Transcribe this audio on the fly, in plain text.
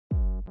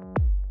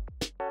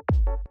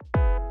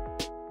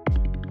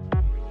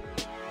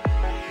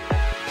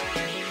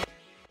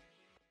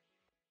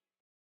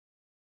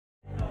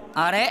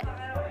あれ、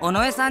尾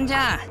上さんじ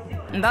ゃ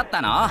ん。だっ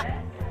たの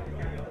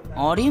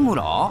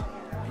？Arimura?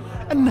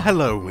 And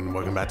hello and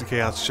welcome back to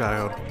Chaos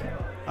Child.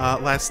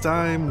 Last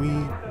time we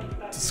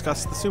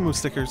discussed the sumo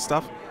sticker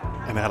stuff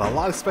and had a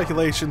lot of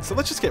speculation, so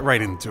let's just get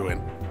right into it.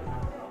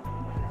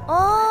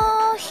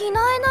 ひな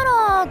えな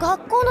ら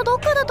学校のどっ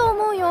かだと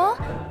思うよ。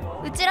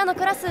うちらの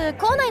クラス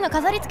校内の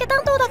飾り付け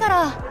担当だか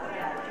ら。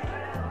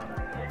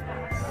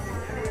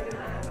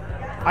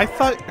I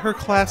thought her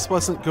class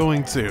wasn't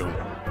going to.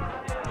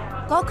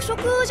 学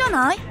食じゃ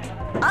ない？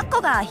あっ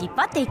こが引っ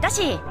張っていった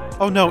し。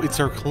Oh no, it's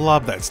her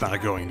club that's not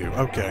going to.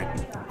 Okay.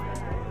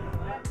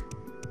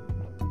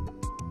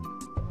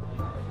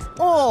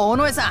 おお、尾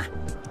上さん。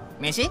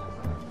飯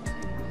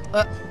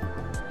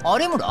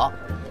？Arimura?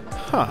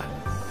 Huh.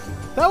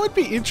 That would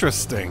be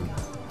interesting.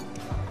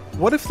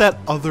 What if that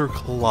other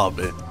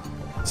club...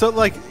 So,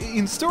 like,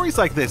 in stories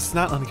like this, it's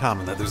not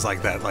uncommon that there's,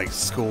 like, that, like,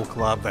 school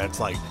club that's,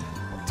 like,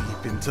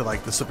 deep into,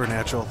 like, the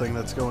supernatural thing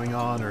that's going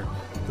on, or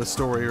the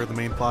story or the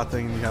main plot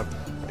thing, and you have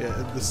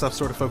the stuff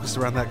sort of focused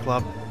around that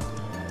club.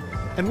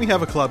 And we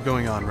have a club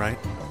going on, right?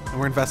 And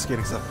we're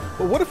investigating stuff.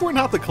 But what if we're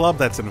not the club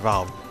that's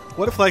involved?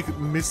 What if, like,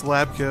 Miss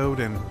Labcoat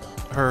and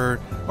her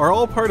are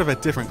all part of a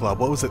different club?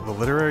 What was it, the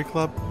literary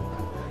club?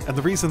 And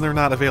the reason they're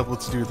not available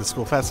to do the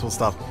school festival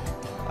stuff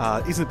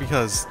isn't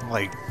because,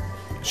 like,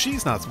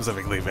 she's not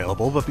specifically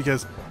available, but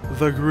because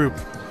the group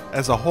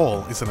as a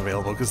whole isn't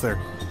available because they're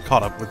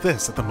caught up with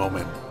this at the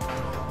moment.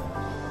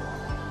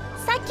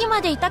 さっき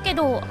までいたけ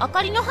ど、あ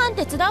かりの班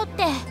手伝うっ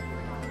て。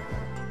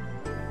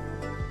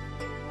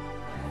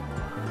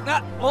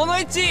あ、尾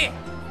上ち、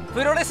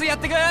プロレスやっ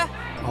てく？ A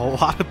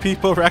lot of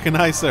people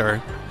recognize her.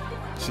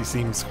 She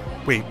seems...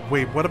 Wait,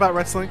 what about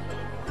wrestling?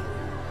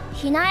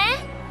 ひな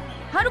え？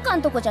はるか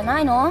んとこじゃな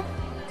いの？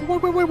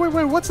 Wait,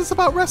 what's this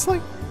about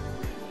wrestling?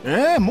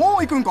 も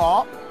う行くん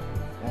か？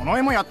尾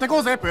上もやってこ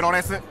うぜ、プロ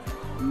レス。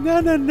No.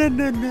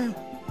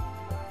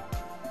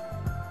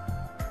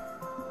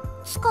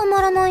 捕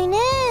まらないね。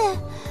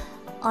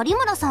有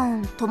村さ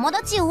ん、友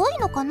達多い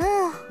のかな？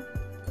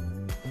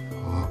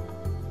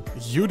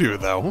 You do,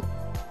 though.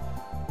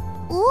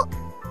 お、ど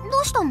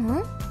うした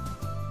の？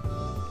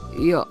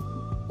いや、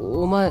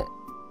お前、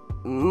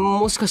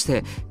もしかし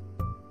て、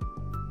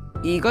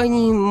意外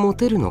にモ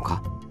テるの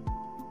か？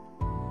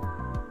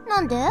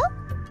なんで？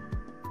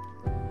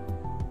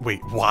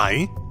 Wait,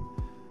 why?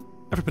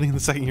 Everybody in the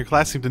second year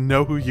class seemed to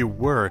know who you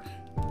were.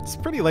 It's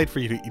pretty late for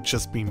you to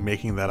just be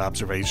making that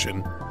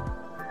observation.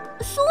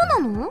 そ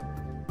うなの？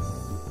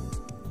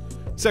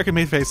 Second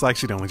made face like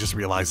she'd only just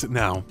realized it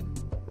now.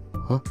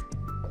 Huh?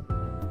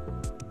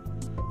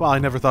 Well, I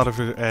never thought of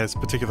her as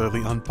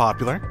particularly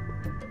unpopular.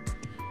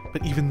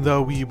 But even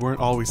though we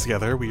weren't always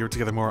together, we were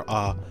together more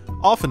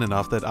often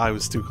enough that I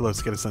was too close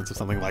to get a sense of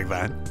something like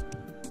that.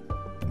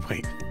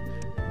 Wait.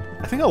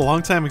 I think a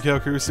long time ago,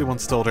 Kurusu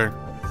once told her,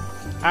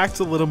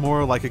 act a little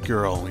more like a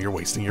girl, you're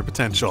wasting your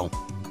potential.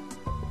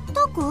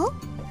 タク？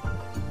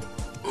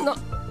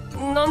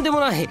なんでも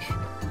ない。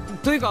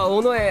というか、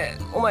尾上、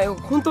お前、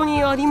本当に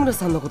有村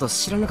さんのこと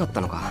知らなかった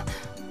のか？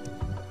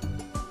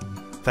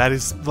 That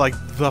is, like,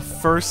 the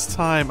first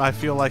time I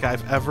feel like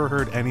I've ever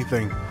heard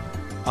anything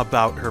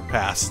about her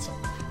past.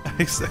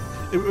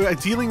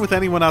 Dealing with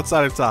anyone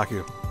outside of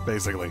Taku,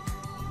 basically.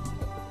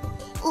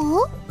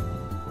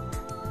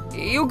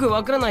 よく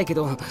わからないけ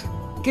ど、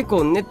結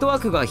構ネットワ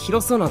ークが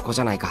広そうな子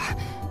じゃないか。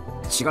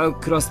違う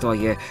クラスとは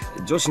いえ、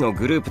女子の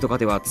グループとか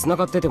では繋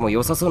がってても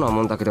良さそうな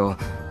もんだけど。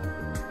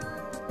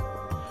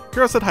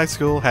Girls at high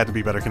school had to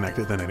be better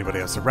connected than anybody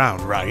else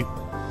around, right?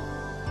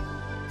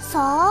 さ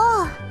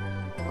あ、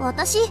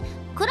私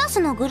クラ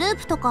スのグルー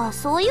プとか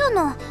そういう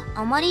の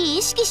あまり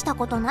意識した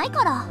ことない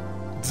から。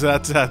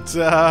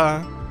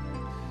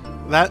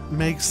That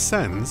makes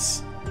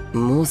sense.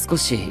 もう少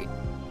し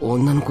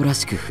女の子ら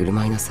しく振る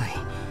舞いなさい。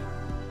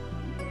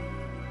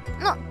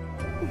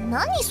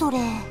何それ？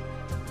それ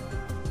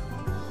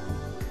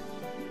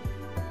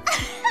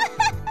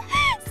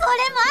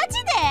マ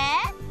ジで？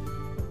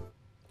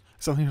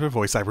 Something in her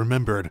voice I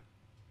remembered.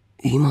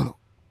 今の。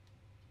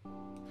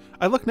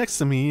I looked next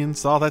to me and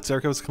saw that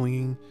Serika was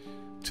clinging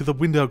to the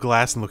window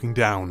glass and looking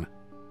down.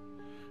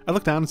 I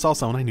looked down and saw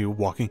someone I knew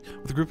walking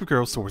with a group of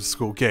girls towards the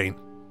school gate.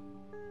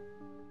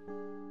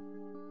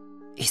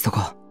 急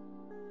ごう。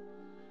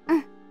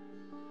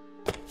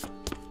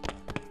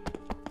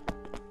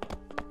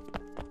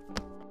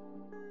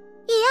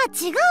い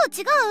や、違う。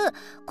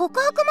告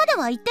白まで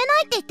は言ってな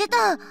いって言って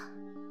た。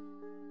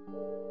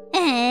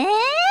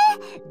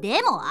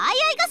でもあいあい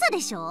傘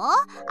でしょ？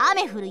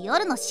雨降る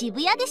夜の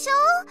渋谷でしょ？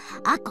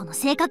あっこの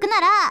性格な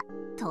ら、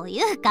と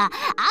いうか、あっ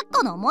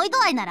この思い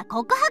度合いなら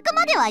告白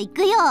までは行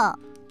くよ。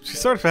She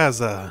sort of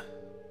has a,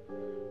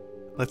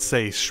 let's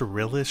say,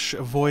 shrillish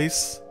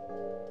voice.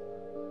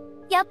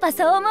 やっぱ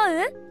そう思う？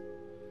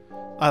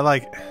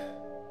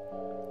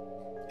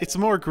 It's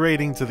more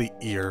grating to the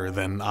ear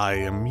than I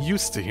am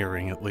used to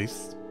hearing, at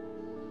least.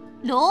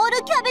 ロール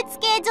キャベツ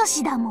系女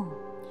子だもん。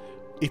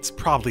It's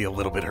probably a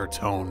little bit her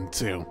tone,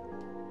 too.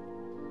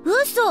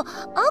 嘘、あっ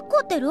こ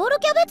ってロール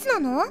キャベツな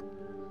の？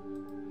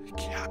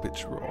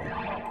 Cabbage roll.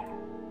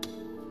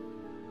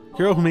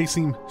 Hero who may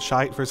seem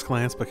shy at first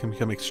glance but can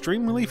become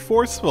extremely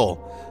forceful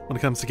when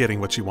it comes to getting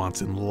what she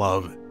wants in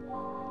love.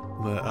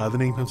 The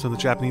name comes from the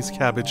Japanese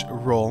cabbage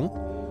roll,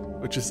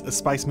 which is a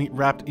spiced meat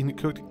wrapped in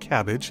cooked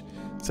cabbage.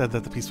 It said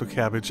that the peaceful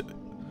cabbage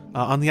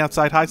on the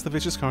outside hides the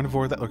vicious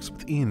carnivore that lurks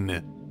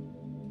within.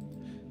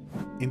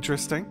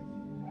 Interesting.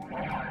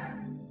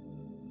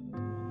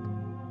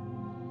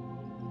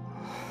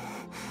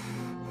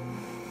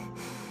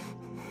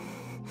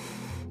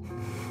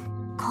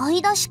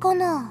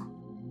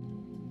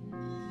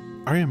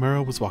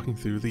 Arimura was walking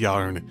through the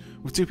yard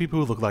with two people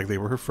who looked like they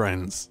were her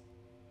friends.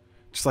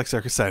 Just like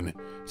Sarah said,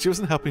 she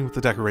wasn't helping with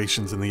the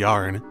decorations in the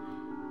yard.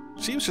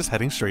 She was just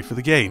heading straight for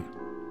the gate.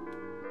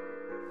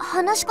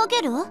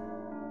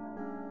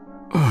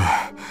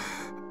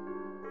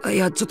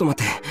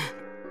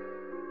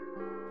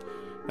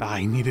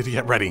 I needed to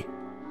get ready.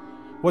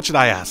 What should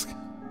I ask?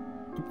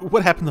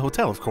 What happened in the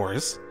hotel, of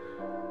course.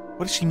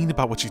 What does she mean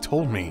about what she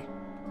told me?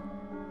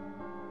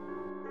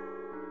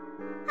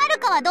 はる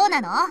かはどう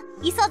なの？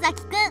磯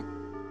崎くん。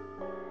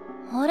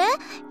あれ？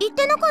言っ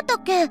てなかった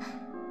っけ？は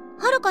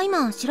るか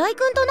今白井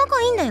くんと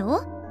仲いいんだよ。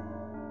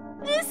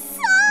うっ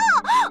そ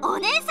ー！お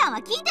姉さんは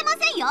聞いてま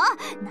せんよ。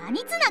何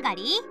つなが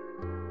り？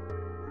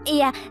い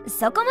や、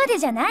そこまで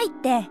じゃないっ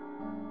て。で、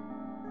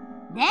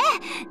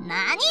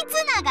何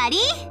つながり？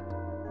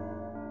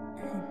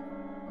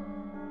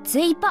ツ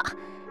イポ。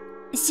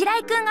白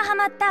井くんがハ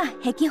マった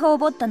壁宝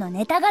ボットの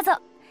ネタ画像。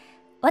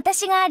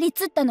私がリ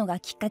ツったのが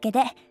きっかけで。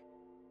は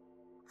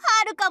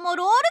るかも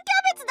ロール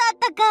キャベツだっ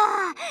たか。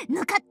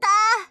ぬかった。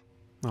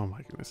Oh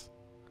my goodness.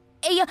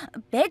 いや、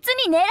別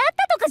に狙っ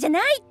たとかじゃな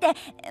いって。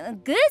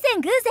偶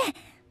然。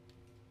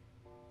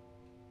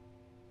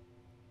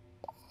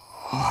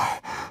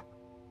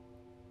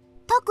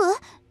タク、行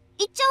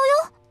っちゃ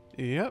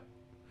うよ。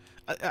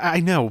Yep.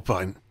 I know,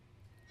 but...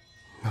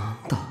 な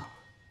んだ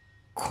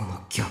こ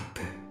のギャッ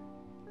プ。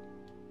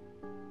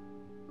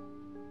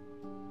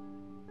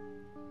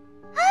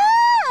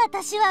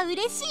私は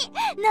嬉しい。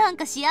なん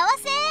か幸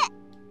せ。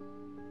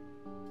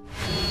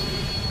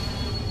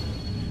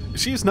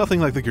She is nothing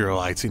like the girl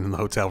I'd seen in the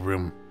hotel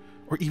room,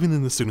 or even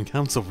in the student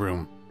council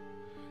room.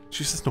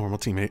 She's just a normal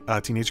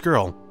teenage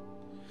girl.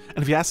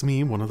 And if you ask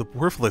me, one of the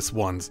worthless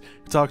ones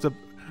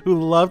who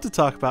loved to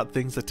talk about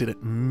things that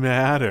didn't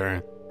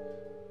matter.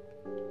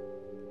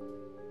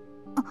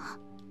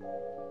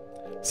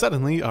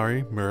 Suddenly,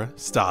 Arimura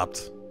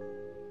stopped.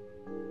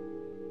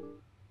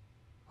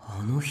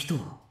 あの人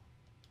は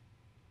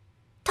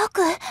タ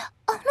ク、あ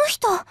の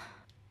人。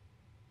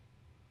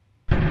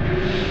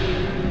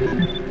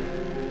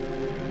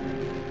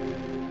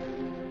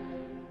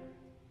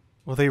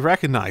Well, they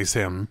recognize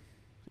him.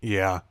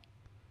 Yeah,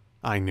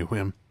 I knew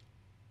him.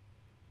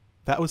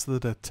 That was the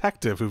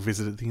detective who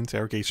visited the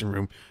interrogation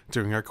room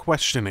during our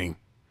questioning.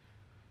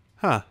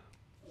 Huh.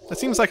 That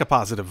seems like a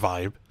positive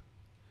vibe.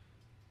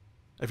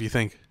 If you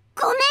think...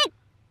 ごめん、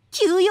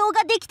休養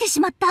ができてし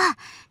まった。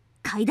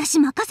買い出し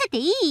任せて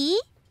いい？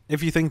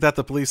 If you think that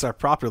the police are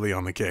properly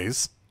on the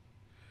case.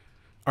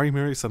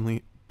 Arimura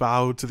suddenly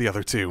bowed to the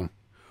other two.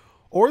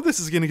 Or this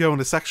is going to go in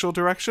a sexual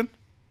direction?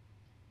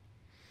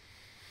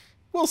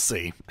 We'll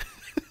see.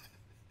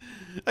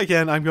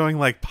 Again, I'm going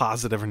like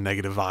positive or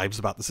negative vibes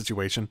about the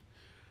situation.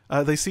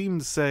 They seem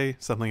to say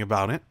something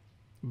about it,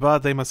 but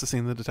they must have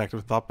seen the detective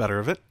and thought better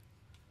of it.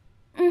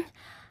 後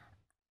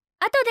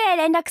で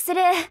連絡す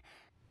る。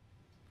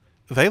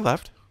They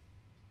left.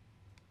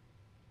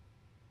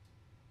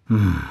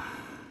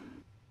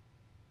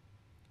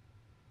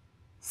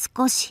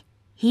 少し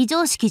非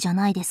常識じゃ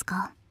ないです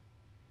か。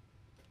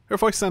Her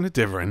voice sounded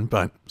different,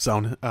 but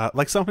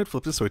like someone had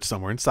flipped a switch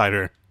somewhere inside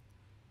her.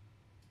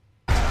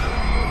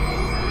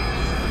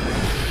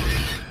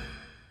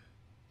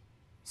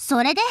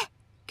 それで、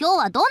今日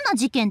はどんな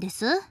事件で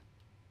す？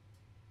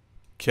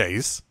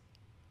 Case?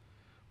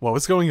 What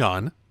was going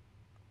on?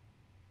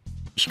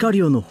 ヒカ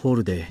リオのホー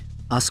ルで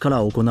明日から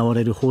行わ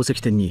れる宝石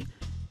展に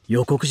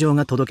予告状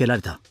が届けら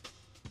れた。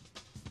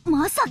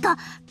まさか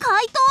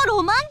怪盗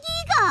ロマンギ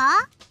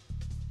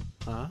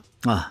ーガー？Huh?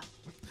 ああ。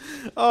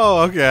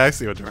Oh, okay, I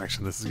see what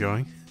direction this is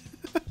going.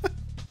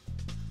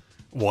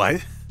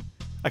 What?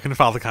 I couldn't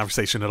follow the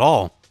conversation at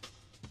all.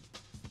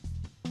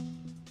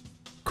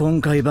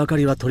 今回ばか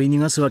りは取り逃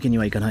がすわけに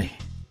はいかない。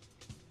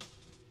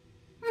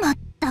まっ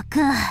たく、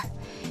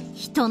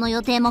人の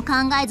予定も考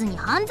えずに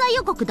犯罪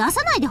予告出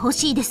さないでほ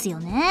しいですよ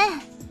ね。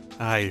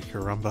Ay,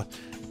 caramba.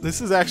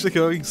 This is actually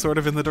going sort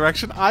of in the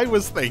direction I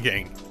was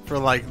thinking for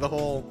like the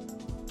whole...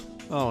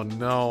 Oh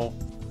no.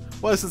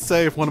 What does it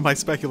say if one of my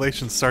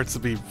speculations starts to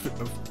be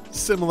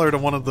similar to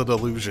one of the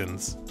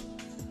delusions?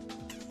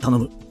 頼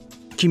む。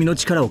君の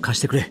力を貸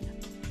してくれ。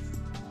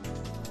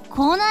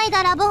こない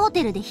だラブホ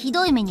テルでひ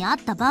どい目に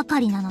遭ったばか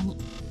りなのに、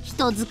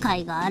人使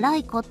いが荒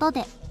いこと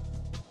で。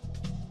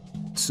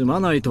す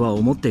まないとは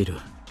思っている。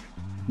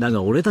だ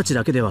が俺たち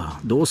だけでは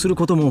どうする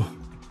ことも。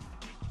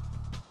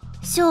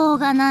しょう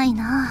がない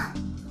な。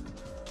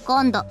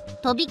今度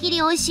とびきり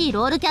美味しい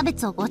ロールキャベ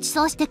ツをご馳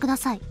走してくだ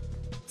さい。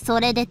そ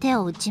れで手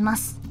を打ちま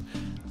す。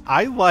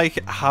I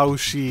like how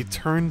she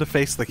turned to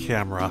face the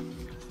camera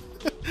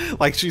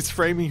Like she's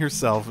framing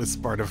herself as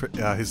part of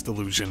his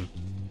delusion.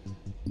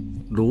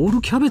 ロー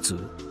ルキャベツ？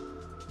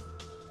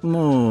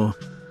ま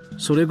あ、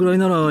それぐらい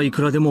ならい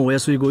くらでもお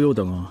安いご用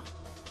だが。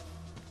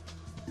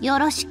よ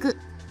ろしく。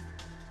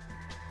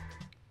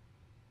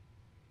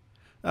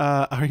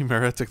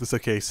Arimura took the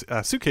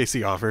suitcase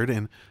he offered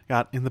and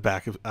got in the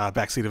back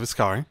seat of his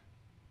car.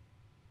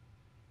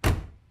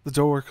 The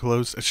door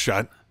closed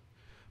shut,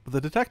 but the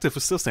detective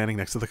was still standing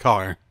next to the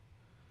car.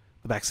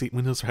 The back seat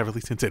windows were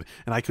heavily tinted,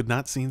 and I could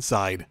not see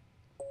inside.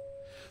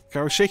 The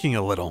car was shaking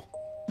a little.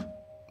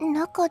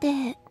 中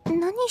で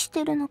何し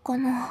てるのか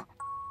な。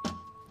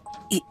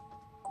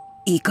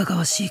いかが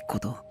わしいこ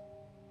と。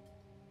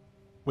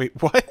 Wait,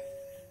 what?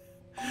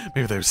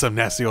 Maybe there was some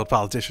nasty old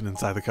politician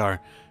inside the car,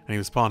 and he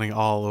was pawning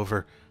all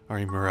over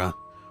Arimura.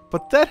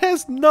 But that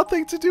has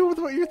nothing to do with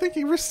what you're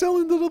thinking. We're still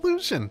in the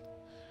delusion.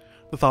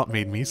 The thought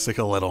made me sick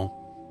a little.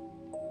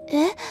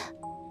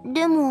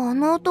 でもあ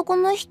の男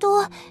の人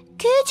は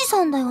刑事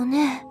さんだよ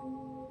ね。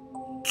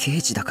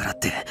刑事だからっ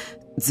て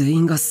全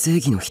員が正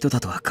義の人だ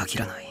とは限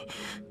らない。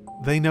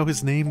 They know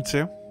his name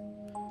too?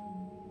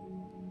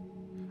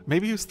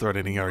 Maybe he was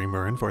threatening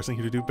Arimura and forcing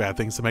her to do bad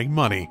things to make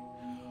money.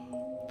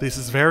 This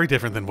is very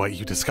different than what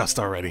you discussed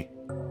already.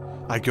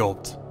 I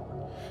gulped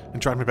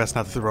and tried my best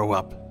not to throw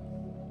up.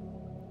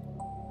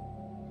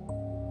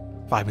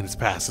 5 minutes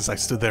passed as I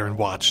stood there and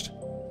watched.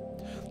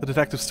 The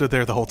detective stood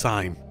there the whole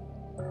time.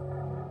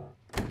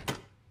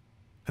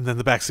 And then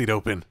the backseat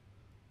opened.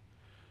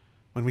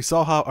 When we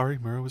saw how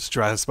Arimura was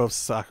dressed, both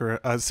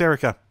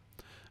Sarika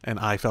and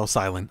I fell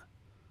silent.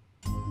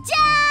 じゃ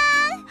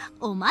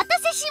ーん、お待た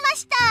せしま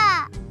し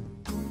た。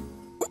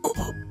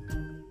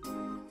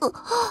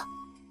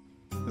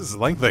This is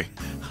lengthy.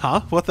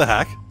 Huh? What the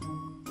heck?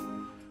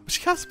 Was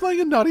she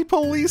cosplaying a naughty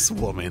police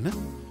woman?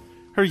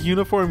 Her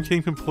uniform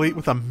came complete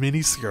with a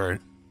miniskirt.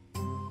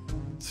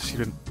 So she'd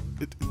been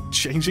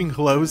changing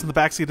clothes in the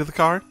backseat of the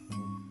car?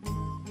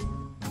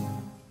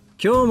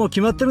 今日も決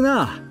まってる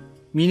な。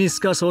ミニス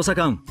カ捜査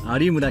官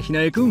有村ひ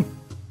なえくん。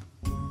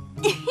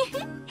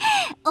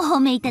お褒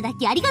めいただ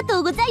きありが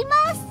とうございま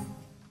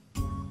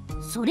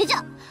す。それじ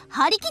ゃ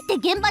張り切っ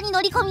て現場に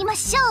乗り込みま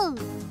しょう。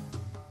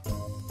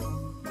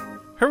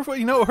Her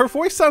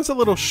voice sounds a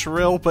little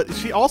shrill, but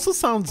she also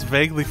sounds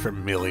vaguely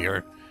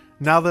familiar.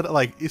 Now that,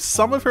 like,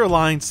 some of her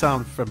lines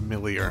sound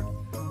familiar.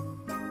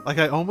 Like,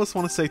 I almost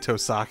want to say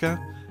Tosaka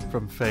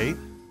from Fate,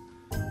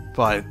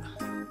 but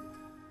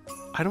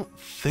I don't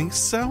think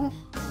so.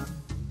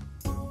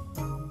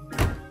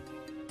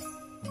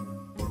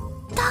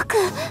 タク。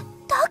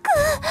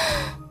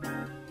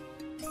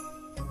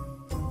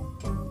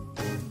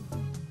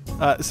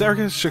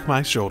Sarika shook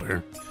my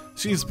shoulder.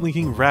 She's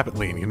blinking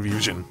rapidly in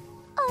confusion.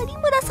 有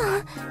村さん、な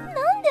んで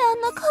あ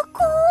んな格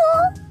好を。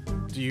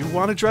 Do you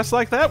want to dress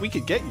like that? We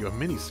could get you a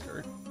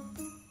miniskirt.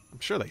 I'm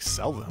sure they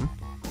sell them.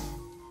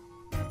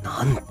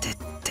 なんてっ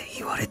て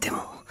言われて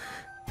も。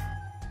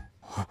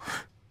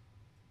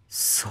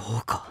そ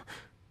うか、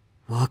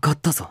わかっ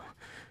たぞ。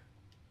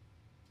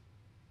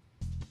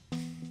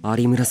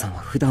有村さんは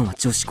普段は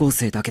女子高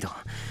生だけど、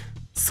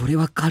それ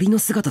は仮の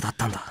姿だっ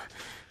たんだ。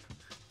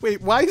Wait,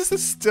 why is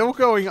this still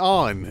going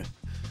on?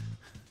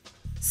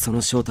 そ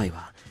の正体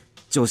は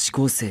女子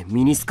高生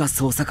ミニスカ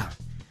捜査官。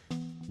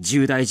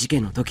重大事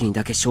件の時に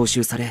だけ招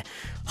集され、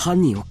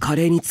犯人を華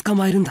麗に捕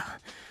まえるんだ。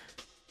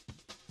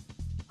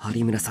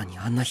有村さんに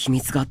あんな秘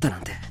密があったな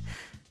んて、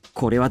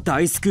これは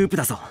大スクープ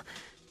だぞ。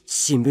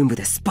新聞部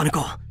ですっぱ抜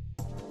こ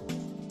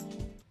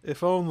う。 If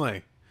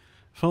only.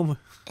 If only.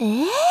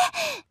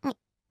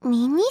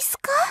 ミニス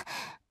カ？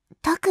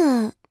タク、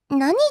何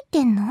言っ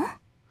てんの？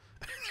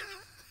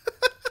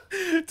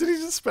 Did he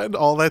just spend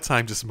all that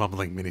time just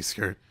mumbling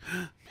miniskirt?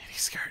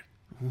 Miniskirt.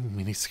 Ooh,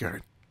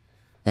 miniskirt.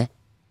 Eh?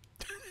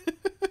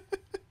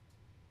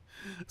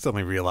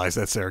 Suddenly realized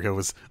that Sarika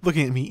was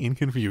looking at me in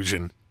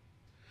confusion.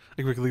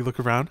 I quickly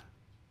look around.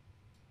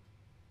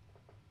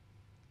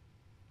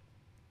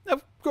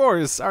 Of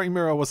course,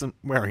 Arimura wasn't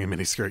wearing a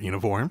miniskirt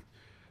uniform.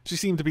 She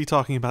seemed to be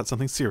talking about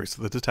something serious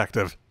to the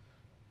detective.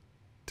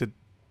 Did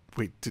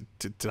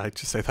I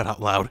just say that out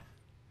loud?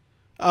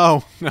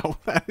 Oh, no,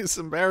 that is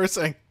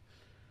embarrassing.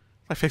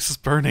 My face is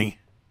burning.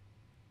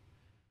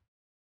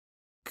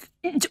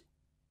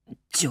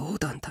 冗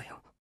談だ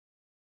よ。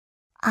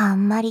あ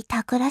んまり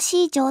タクら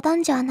しい冗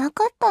談じゃな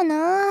かった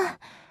な。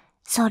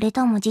それ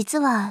とも実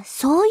は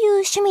そういう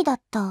趣味だ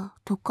った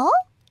とか？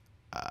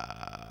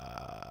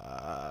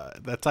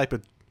 That type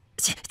of...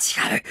 違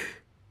う。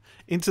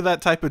 Into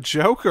that type of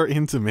joke or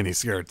into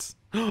miniskirts?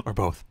 Or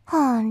both?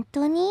 本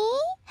当に？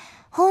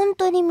本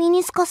当にミ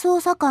ニスカ捜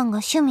査官が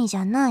趣味じ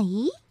ゃな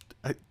い？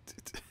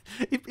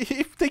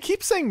 If they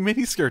keep saying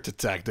miniskirt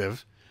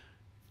detective,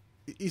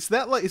 is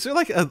there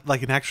like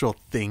an actual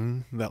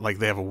thing that like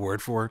they have a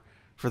word for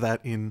that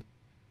in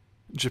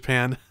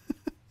Japan?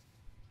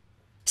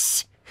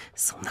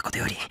 そんなこと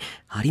より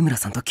有村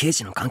さんと刑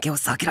事の関係を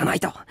避けらない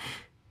と。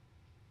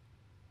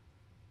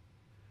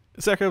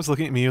 Sarika was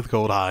looking at me with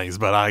cold eyes,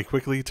 but I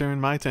quickly turned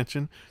my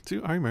attention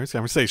to Arimura's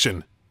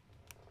conversation.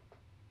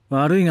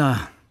 悪い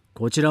が、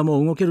こちら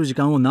も動ける時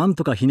間をなん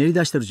とかひねり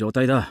出してる状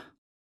態だ。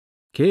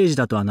刑事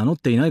だとは名乗っ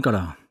ていないか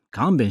ら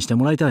勘弁して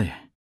もらいたい。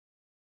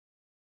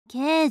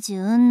刑事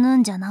うんぬ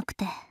んじゃなく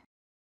て。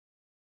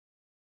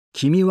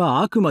君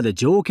はあくまで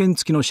条件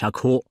付きの釈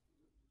放。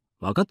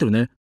分かってる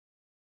ね。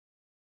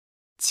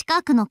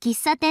近くの喫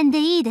茶店で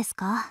いいです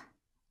か？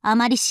あ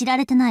まり知ら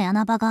れてない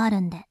穴場があ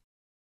るんで。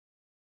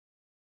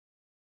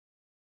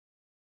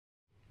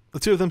The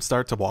two of them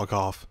start to walk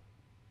off.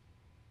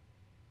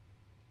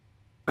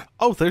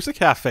 Oh, there's a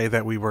cafe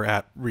that we were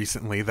at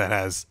recently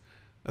that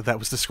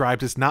was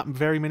described as not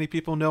very many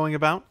people knowing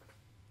about.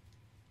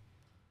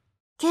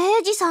 刑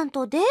事さん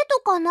とデート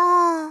か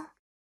な？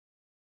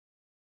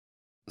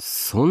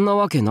そんな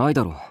わけない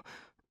だろ。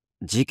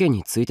事件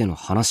についての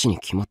話に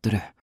決まって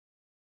る。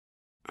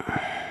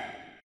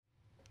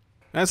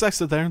As I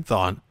stood there and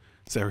thought,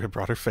 Sarah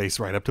brought her face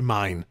right up to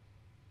mine.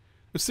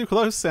 It was too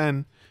close,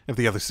 and if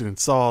the other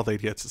students saw,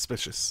 they'd get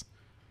suspicious.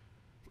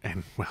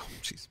 And, well,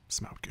 she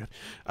smelled good.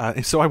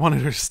 So I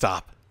wanted her to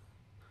stop.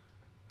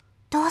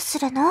 どうす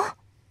るの？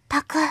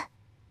タク。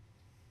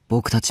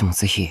僕たちも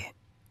ぜひ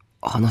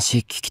話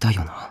聞きたい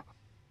よな。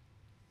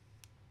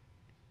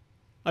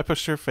I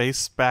pushed her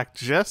face back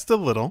just a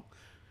little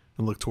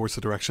and looked towards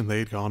the direction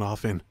they'd gone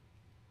off in.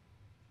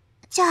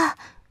 じゃあ、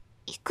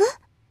行く？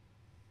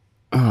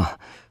ああ、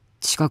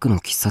近くの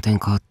喫茶店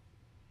かっ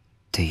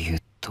ていう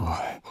と。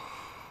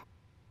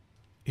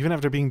Even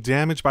after being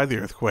damaged by the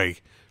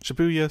earthquake,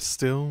 Shibuya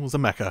still was a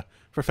mecca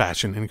for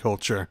fashion and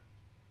culture.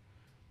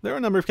 There were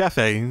a number of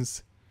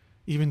cafes,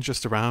 even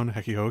just around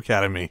Hekiho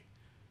Academy.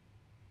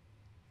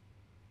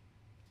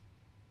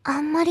 あ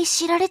んまり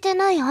知られて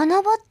ない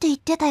穴場って言っ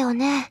てたよ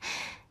ね。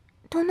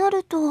とな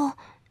ると、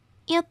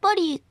やっぱ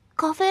り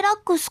カフェラッ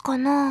クスか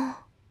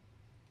な。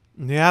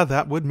Yeah,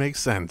 that would make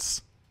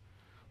sense.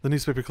 The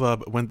newspaper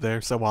club went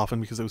there so often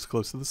because it was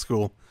close to the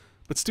school,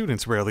 but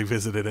students rarely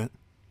visited it.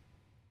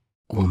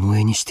 お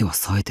前にしては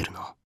冴えてる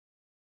な。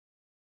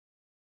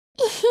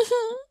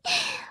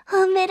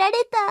褒められ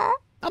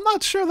た。I'm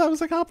not sure that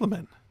was a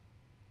compliment.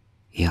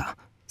 いや、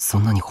そ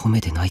んなに褒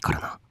めてないから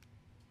な。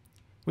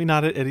We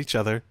nodded at each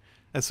other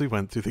as we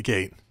went through the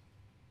gate.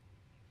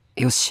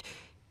 よし、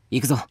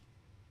行くぞ。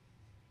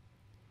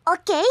オ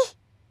ッケ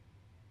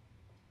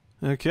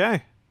ー。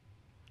 Okay.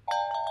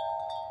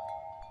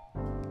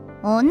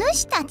 お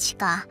主たち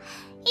か。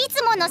い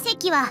つもの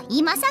席は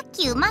今さっ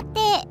き埋まって。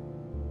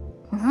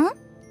ん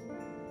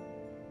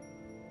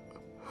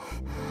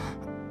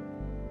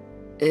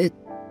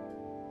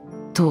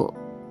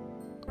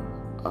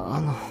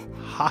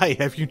？Hi,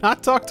 have you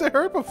not talked to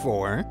her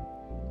before?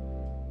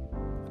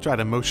 I tried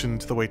to motion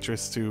to the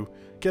waitress to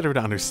get her to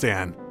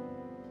understand.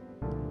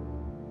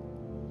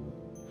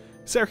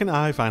 Sarah and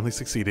I finally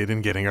succeeded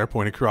in getting our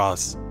point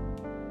across.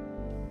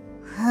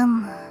 ふ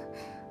む、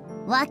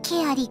わ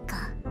けあり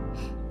か。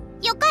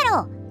よか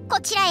ろう、こ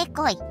ちらへ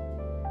来い。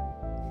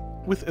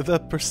With the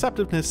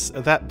perceptiveness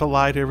that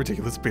belied her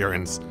ridiculous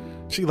appearance,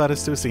 she led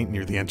us to a seat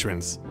near the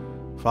entrance,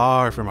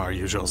 far from our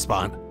usual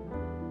spot.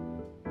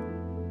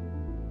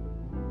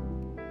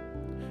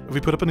 If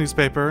we put up a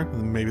newspaper,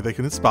 maybe they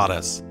couldn't spot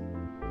us.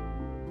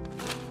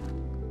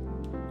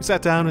 We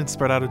sat down and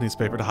spread out a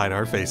newspaper to hide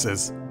our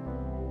faces.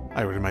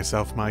 I ordered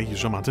myself my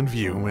usual Mountain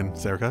View and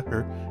Sarah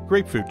her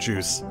grapefruit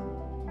juice.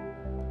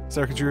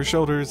 Sarah drew her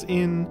shoulders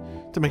in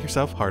to make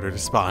herself harder to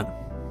spot.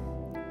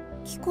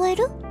 聞こえ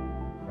る？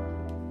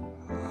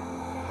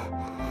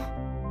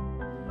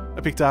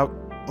 I picked out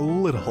a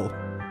little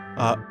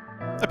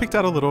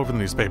over the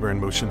newspaper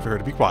and motioned for her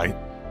to be quiet,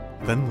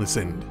 then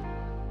listened.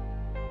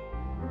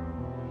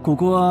 こ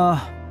こ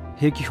は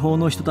壁法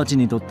の人たち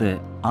にとって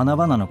穴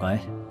場なのか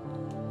い？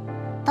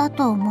だ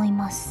と思い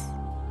ます。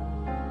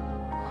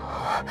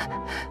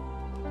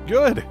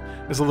Good!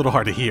 It's a little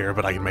hard to hear,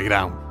 but I can make it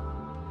out.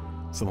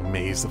 Still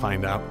amazed to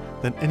find out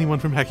that anyone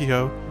from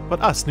Hekiho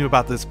but us knew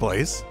about this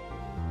place.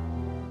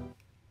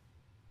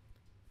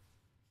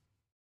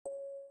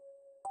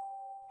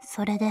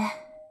 それで、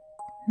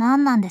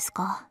何なんです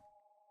か？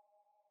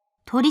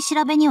取り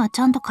調べにはち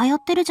ゃんと通っ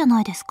てるじゃ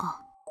ないです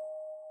か。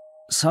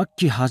さっ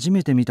き初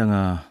めて見た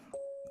が、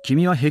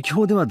君は壁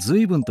法では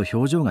随分と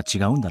表情が違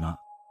うんだな。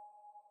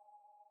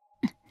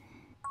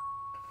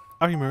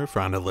Arimura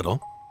frowned a little.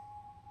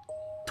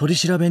 取り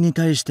調べに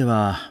対して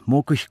は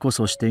黙秘こ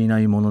そしていな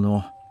いもの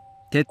の、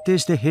徹底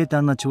して平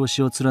坦な調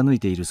子を貫い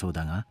ているそう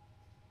だが。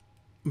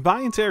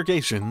By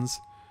interrogations,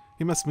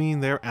 he must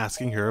mean they're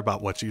asking her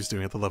about what she's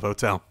doing at the Love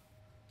Hotel.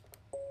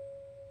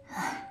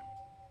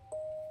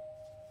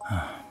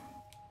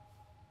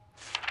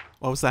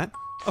 What was that?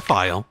 A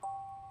file.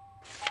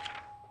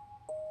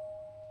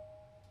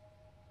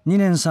 2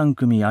年3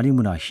組有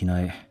村ひな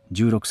え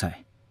16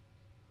歳。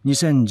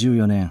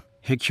2014年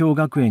壁標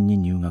学園に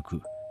入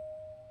学。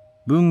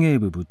文芸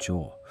部部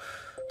長。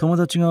友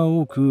達が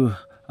多く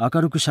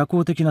明るく社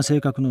交的な性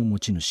格の持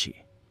ち主。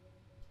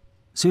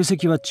成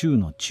績は中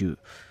の中。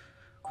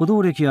補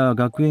導歴や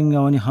学園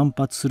側に反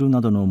発する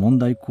などの問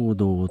題行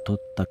動を取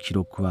った記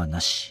録は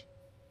なし。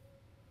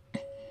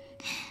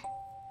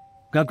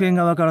学園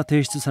側から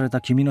提出され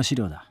た君の資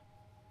料だ。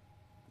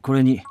こ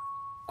れに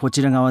こ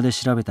ちら側で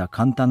調べた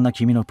簡単な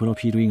君のプロ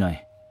フィール以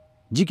外、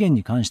事件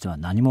に関しては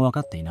何も分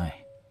かっていな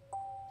い。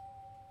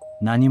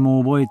何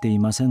も覚えてい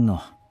ませんの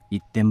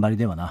一点張り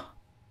ではな。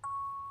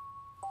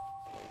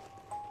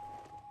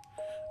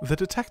The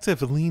detective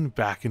leaned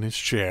back in his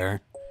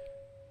chair.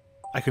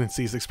 I couldn't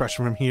see his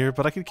expression from here,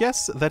 but I could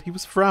guess that he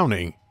was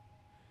frowning.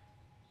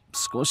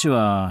 少し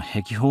は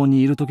壁法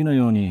にいる時の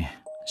ように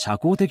社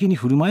交的に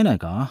振る舞えない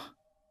か？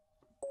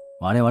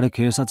我々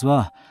警察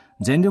は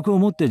全力を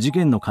もって事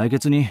件の解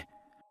決に。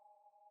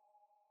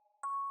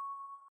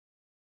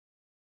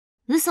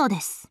嘘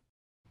です。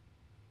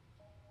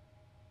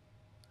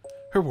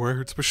Her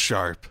words were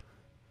sharp.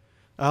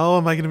 Oh,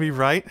 am I going to be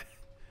right?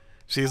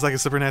 She has like a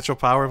supernatural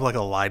power of like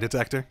a lie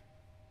detector.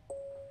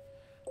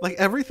 Like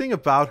everything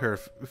about her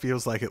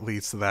feels like it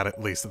leads to that,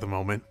 at least at the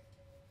moment.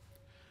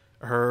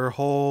 Her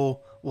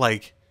whole,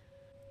 like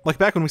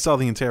back when we saw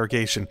the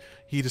interrogation,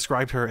 he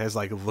described her as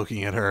like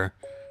looking at her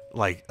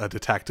like a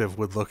detective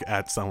would look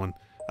at someone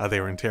they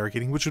were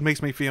interrogating, which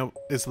makes me feel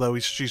as though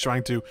she's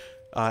trying to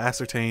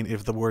ascertain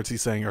if the words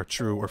he's saying are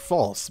true or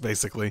false,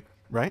 basically,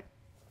 right?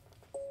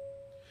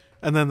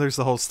 And then there's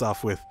the whole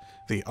stuff with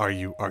the are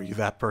you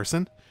that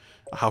person?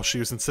 How she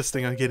was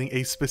insisting on getting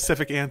a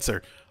specific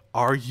answer.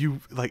 Are you,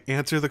 like,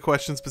 answer the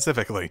question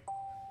specifically.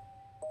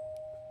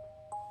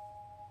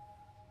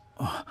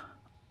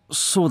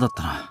 そうだっ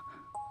たな。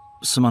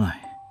すまな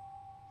い。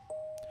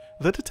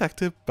The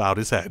detective bowed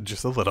his head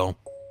just a little.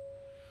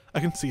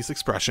 I can see his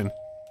expression.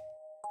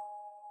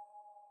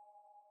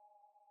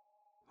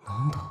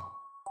 なんだ。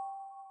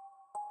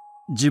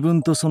自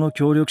分とその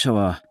協力者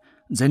は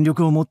全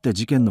力をもって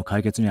事件の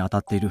解決に当た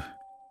っている。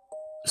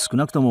少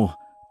なくとも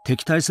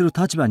敵対する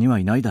立場には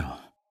いないだろう。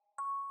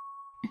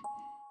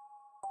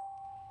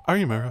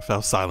Arimura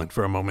fell silent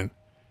for a moment,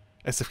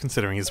 as if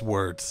considering his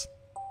words.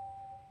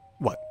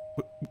 What?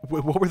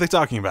 What were they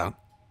talking about?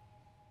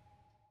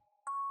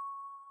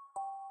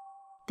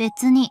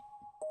 別に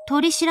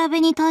取り調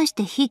べに対し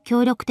て非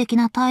協力的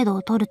な態度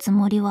を取るつ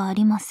もりはあ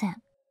りません。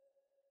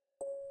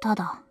た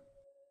だ、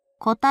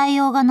答え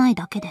ようがない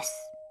だけで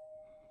す。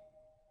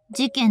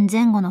事件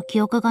前後の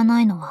記憶がな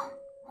いのは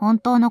本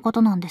当のこ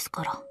となんです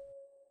から。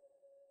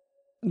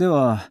で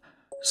は、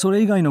そ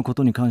れ以外のこ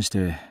とに関し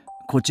て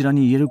こちら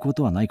に言えるこ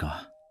とはない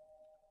か？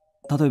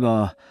例え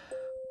ば、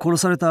殺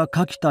された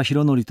柿田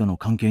博則との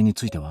関係に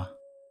ついては？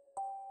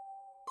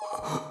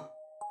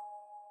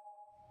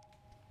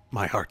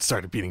 My heart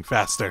started beating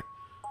faster.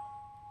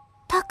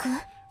 タク？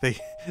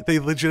 They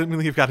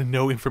legitimately have gotten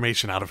no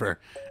information out of her,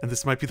 and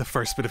this might be the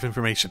first bit of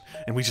information,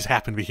 and we just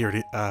happen to be here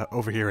to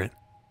overhear it.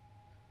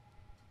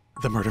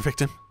 The murder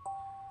victim?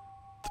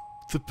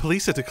 The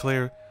police had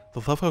declared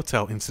the Love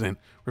Hotel incident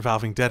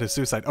revolving death as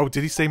suicide. Oh,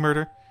 did he say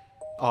murder?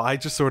 Oh, I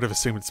just sort of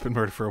assumed it's been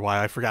murder for a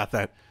while. I forgot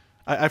that.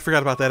 I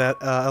forgot about that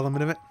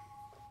element of it.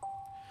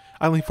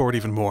 I leaned forward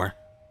even more.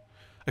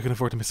 I couldn't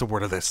afford to miss a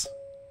word of this.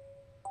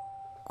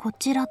 こ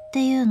ちらっ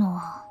ていうの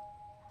は、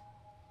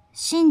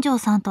新庄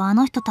さんとあ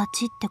の人た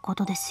ちってこ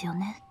とですよ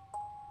ね。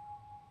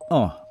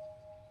ああ、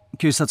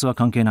警察は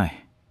関係な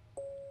い。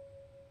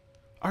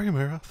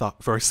Arimura thought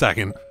for a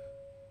second.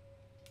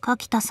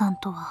 柿田さん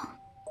とは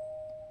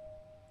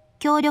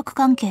協力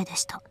関係で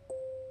した。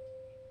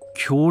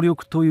協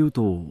力という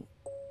と、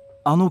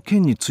あの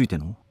件について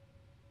の？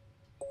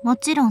も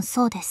ちろん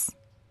そうです。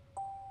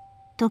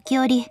時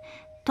折、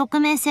匿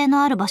名性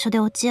のある場所で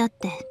落ち合っ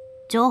て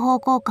情報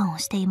交換を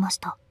していまし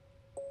た。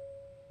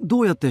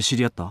どうやって知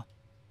り合った？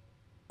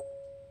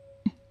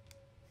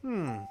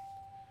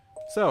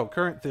 So,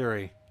 current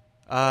theory.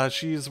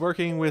 She's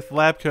working with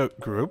Labcoat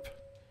Group.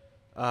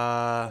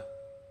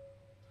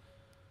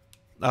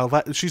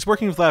 She's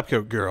working with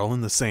Labcoat Girl in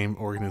the same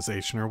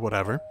organization or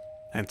whatever.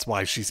 Hence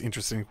why she's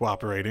interested in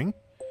cooperating.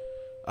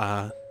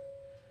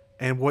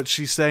 And what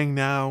she's saying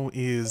now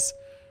is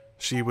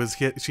she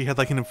had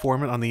like an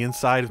informant on the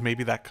inside of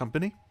maybe that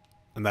company.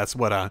 And that's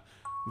what that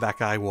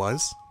guy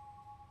was.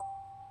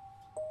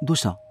 どう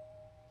した？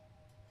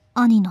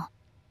兄の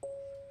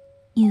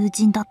友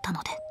人だった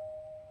ので。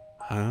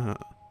ん？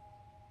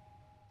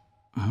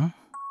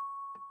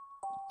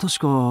確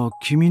か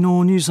君の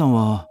お兄さん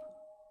は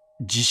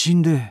地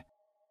震で。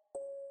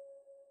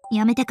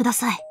やめてくだ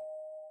さい。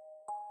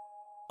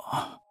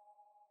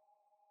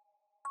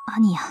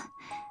兄や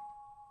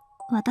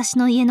私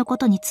の家のこ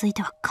とについ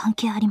ては関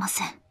係ありま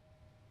せん。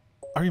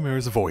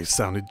Arimura's voice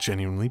sounded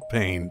genuinely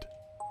pained.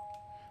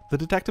 The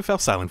detective fell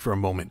silent for a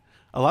moment,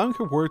 allowing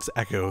her words to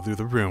echo through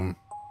the room.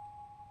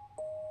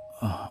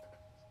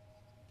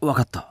 わ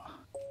かった。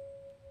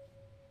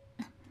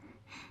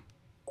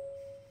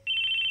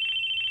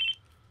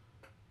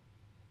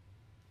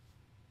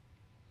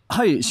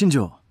はい、新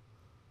庄。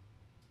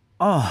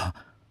わ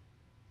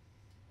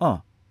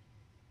か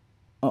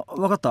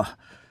った。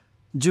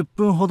10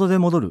分ほどで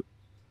戻る。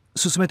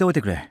進めておい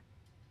てくれ。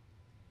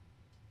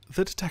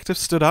The detective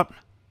stood up.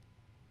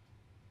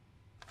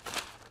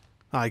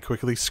 I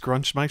quickly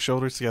scrunched my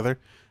shoulders together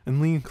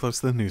and leaned close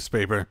to the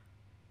newspaper.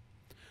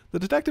 The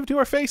detective knew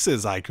our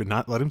faces. I could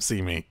not let him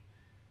see me.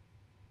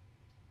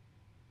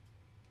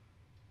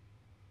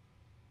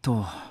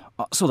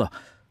 そうだ。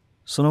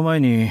その前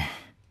に、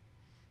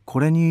こ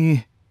れ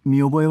に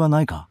見覚えは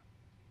ないか？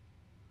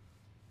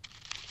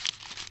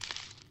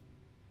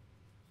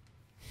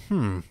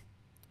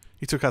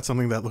 He took out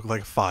something that looked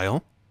like a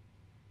file.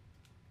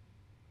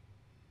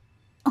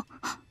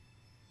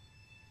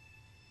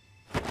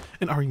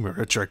 And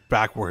Arimura jerked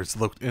backwards,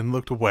 looked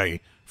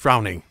away,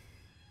 frowning.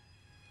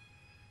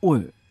 お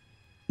い、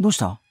どうし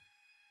た？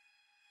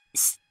知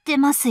って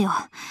ますよ。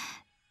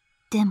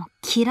でも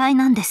嫌い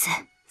なんです。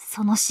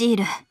そのシー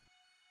ル。Did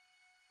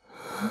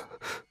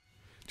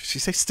she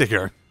say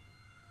sticker?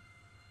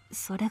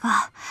 それ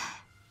が、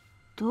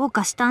どう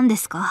かしたんで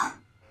すか？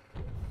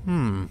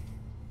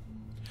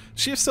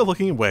 She is still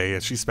looking away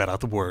as she spat out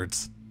the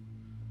words.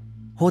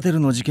 ホテル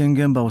の事件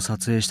現場を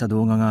撮影した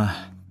動画が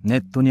ネ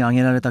ットに上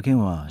げられた件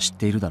は知っ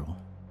ているだろ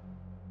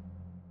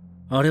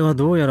う。あれは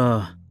どうや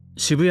ら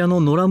渋谷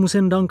の野良無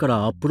線 LAN か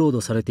らアップロー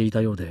ドされてい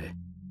たようで、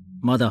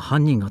まだ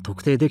犯人が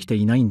特定できて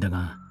いないんだ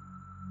が、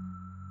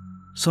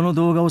その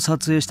動画を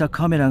撮影した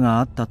カメラが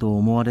あったと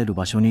思われる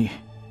場所に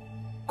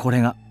こ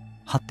れが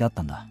貼ってあっ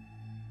たんだ。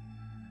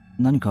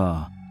何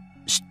か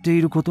知って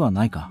いることは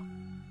ないか？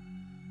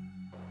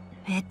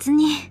別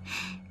に、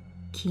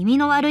気味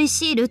の悪い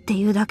シールって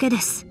いうだけで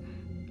す。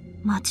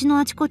街の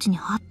あちこちに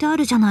貼ってあ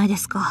るじゃないで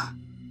すか。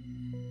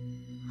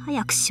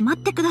早くしまっ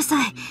てくだ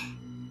さい。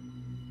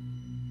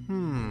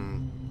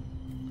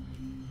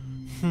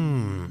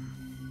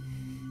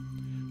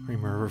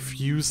Arimura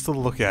refused to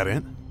look at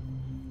it.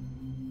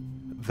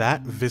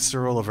 That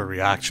visceral of a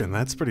reaction,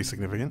 that's pretty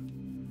significant.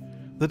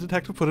 The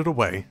detective put it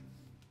away.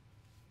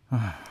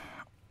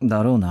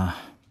 だろうな。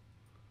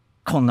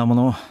こんなも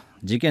の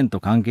事件と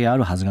関係あ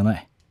るはずがな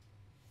い。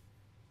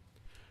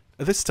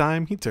This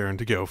time he turned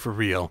to go for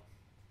real.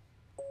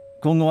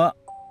 今後は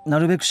な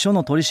るべく署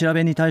の取り調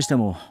べに対して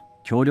も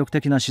協力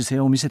的な姿勢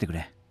を見せてく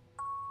れ。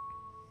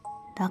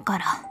だか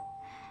ら、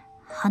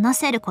話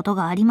せること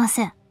がありま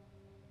せん。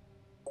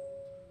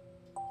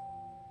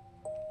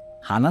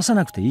話さ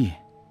なくていい。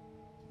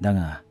だ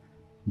が、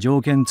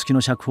条件付き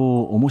の釈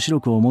放を面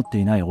白く思って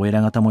いないお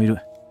偉方もいる。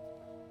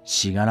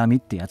しがらみっ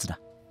てやつだ。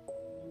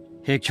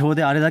へきょう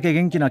であれだけ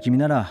元気な君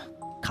なら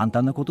簡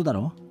単なことだ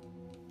ろ。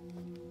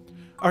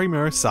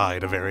Arimura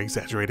sighed a very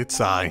exaggerated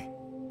sigh.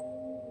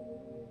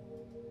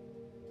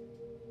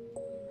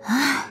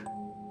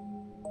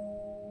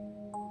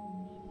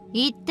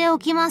 言ってお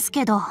きます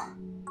けど、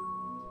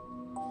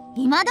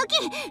今時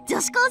女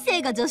子高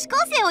生が女子高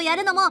生をや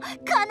るのもかな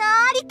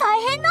り大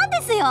変なん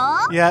ですよ。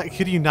 Yeah,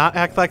 could you not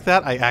act like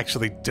that? I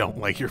actually don't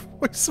like your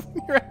voice when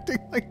you're acting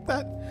like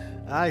that.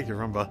 Ay,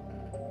 caramba.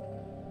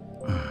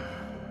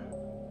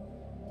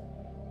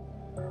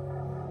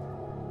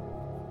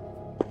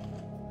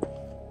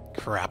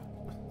 Crap.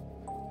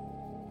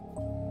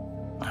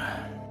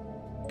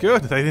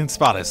 Good, they didn't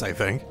spot us, I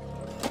think.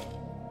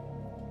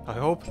 I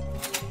hope.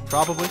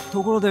 Probably.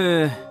 ところ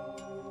で、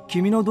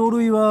君の同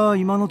類は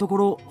今のとこ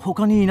ろ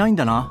他にいないん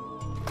だな。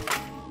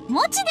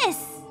もちで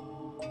す。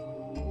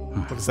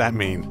 What does that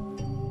mean?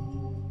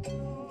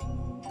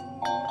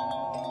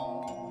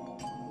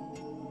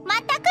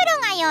 また来る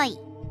がよい。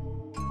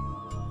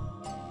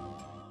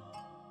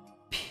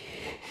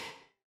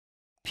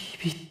ビ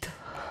ビった。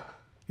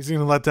He's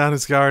gonna let down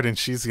his guard and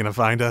she's gonna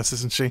find us,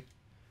 isn't she?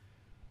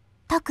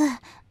 タク、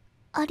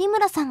有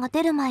村さんが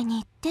出る前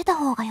に出た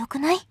方がよく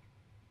ない？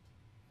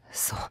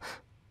そ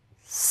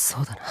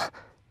うだな。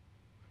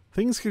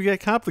Things could get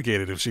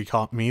complicated if she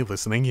caught me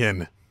listening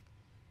in.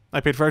 I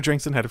paid for our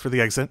drinks and headed for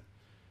the exit.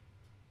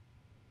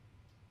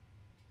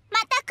 ま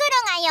た来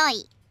るがよ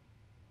い。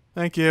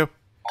 Thank you.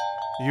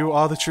 You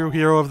are the true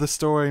hero of the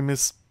story,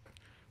 Miss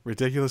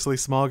Ridiculously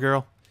Small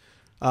Girl.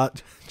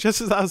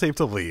 Just as I was able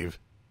to leave.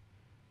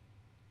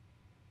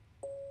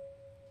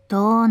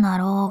 どうな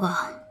ろう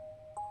が、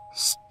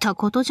知った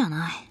ことじゃ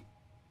ない。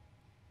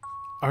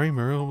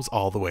Arimura was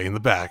all the way in the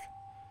back,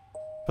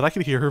 but I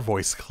could hear her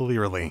voice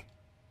clearly.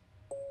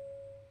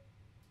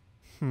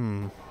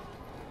 From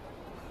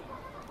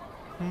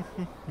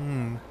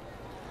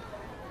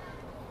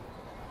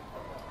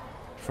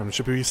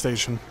Shibuya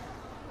Station.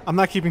 I'm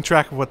not keeping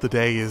track of what the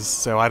day is,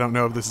 so I don't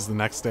know if this is the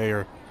next day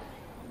or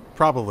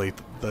probably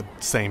the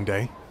same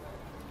day.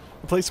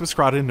 The place was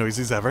crowded and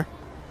noisy as ever.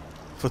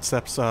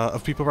 Footsteps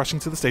of people rushing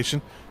to the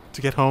station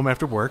to get home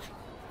after work.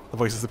 The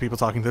voices of people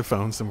talking to their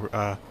phones and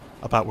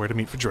about where to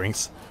meet for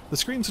drinks. The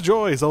screams of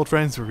joy as old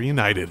friends were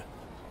reunited.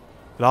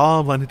 It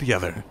all blended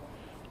together,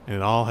 and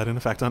it all had an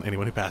effect on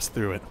anyone who passed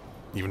through it,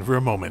 even for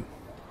a moment.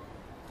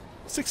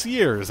 6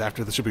 years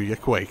after the Shibuya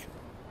Earthquake,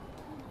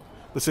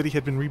 the city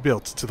had been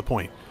rebuilt to the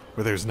point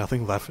where there's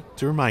nothing left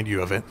to remind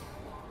you of it.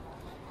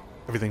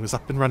 Everything was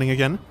up and running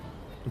again.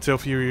 Until a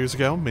few years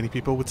ago, many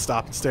people would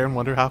stop and stare and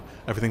wonder how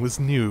everything was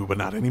new, but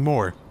not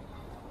anymore.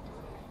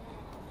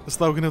 The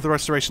slogan of the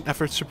restoration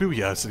efforts,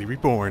 Shibuya, City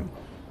Reborn,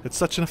 had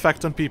such an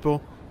effect on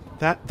people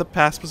that the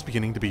past was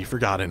beginning to be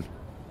forgotten.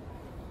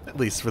 At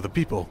least for the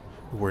people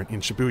who weren't in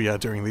Shibuya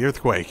during the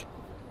earthquake.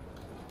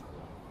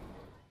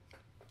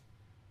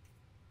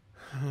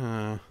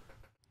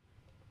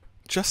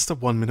 Just a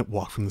 1-minute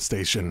walk from the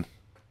station.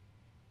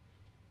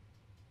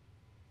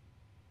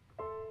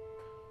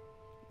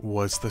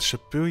 was the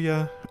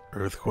Shibuya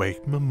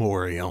Earthquake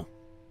Memorial.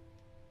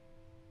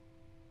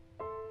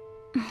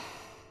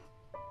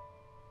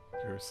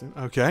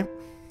 Okay.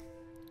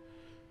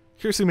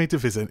 Kirisu made to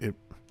visit it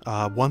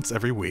once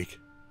every week.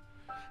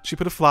 She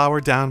put a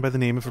flower down by the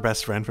name of her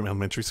best friend from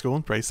elementary school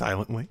and prayed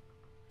silently.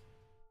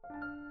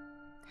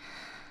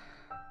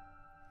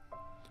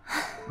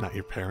 Not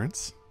your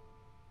parents.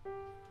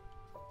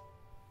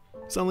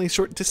 It's only a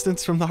short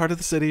distance from the heart of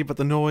the city, but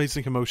the noise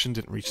and commotion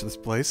didn't reach this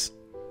place.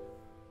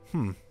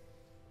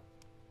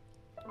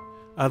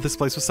 This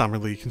place was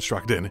summerly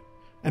constructed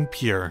and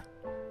pure,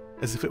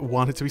 as if it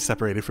wanted to be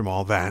separated from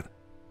all that.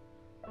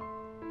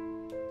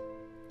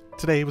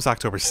 Today was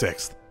October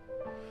 6th.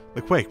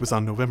 The quake was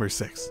on November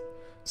 6th,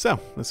 so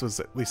this was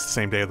at least the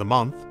same day of the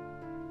month.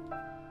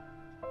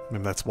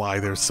 Maybe that's why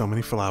there's so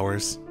many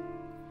flowers.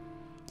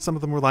 Some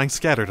of them were lying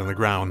scattered on the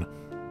ground.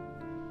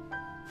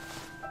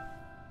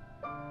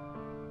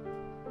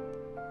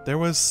 There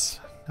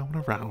was no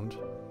one around.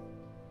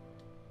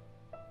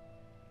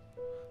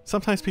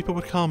 Sometimes people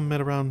would come at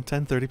around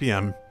 10:30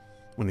 p.m.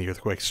 when the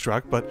earthquake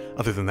struck, but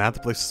other than that, the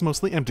place was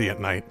mostly empty at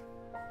night.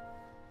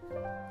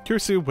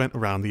 Kirisu went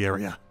around the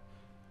area,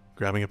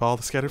 grabbing up all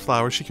the scattered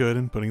flowers she could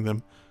and putting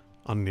them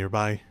on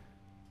nearby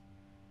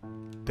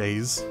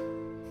days.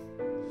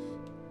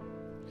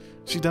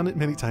 She'd done it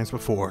many times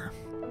before.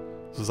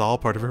 This was all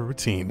part of her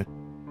routine.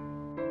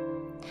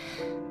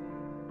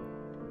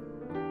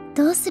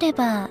 どうすれ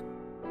ば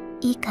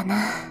いいかな。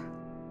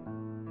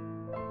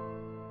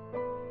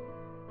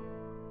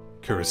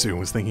 Kirisu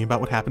was thinking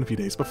about what happened a few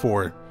days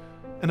before,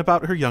 and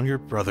about her younger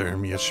brother,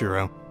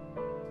 Miyashiro.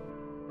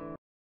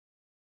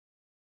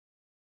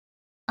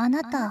 あ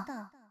な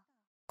た、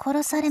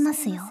殺されま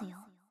すよ。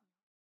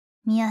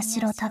宮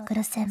代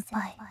拓先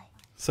輩。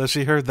 So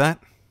she heard that?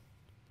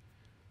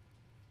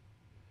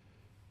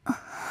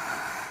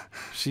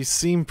 She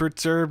seemed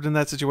perturbed in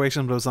that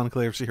situation, but it was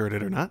unclear if she heard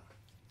it or not.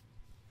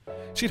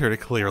 She'd heard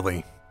it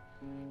clearly.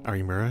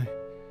 Arimura,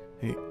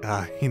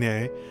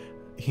 Hinai,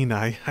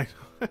 I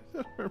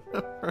don't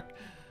remember.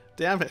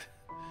 Damn it.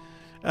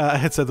 I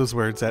had said those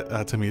words to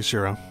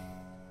Miyashiro.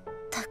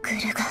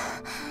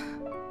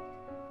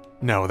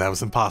 No, that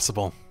was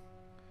impossible.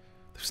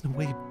 There's no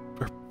way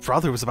her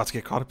brother was about to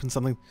get caught up in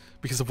something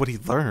because of what he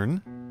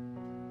learned.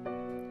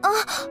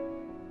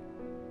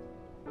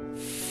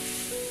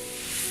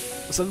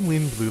 A sudden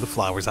wind blew the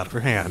flowers out of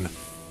her hand.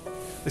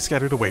 They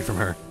scattered away from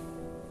her.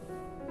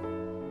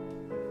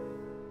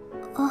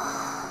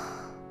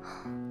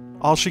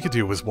 All she could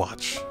do was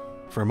watch.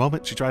 For a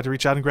moment, she tried to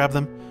reach out and grab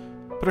them,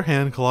 but her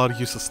hand clawed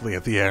uselessly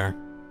at the air.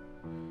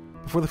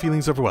 Before the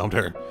feelings overwhelmed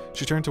her,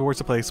 she turned towards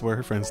the place where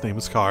her friend's name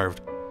was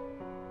carved.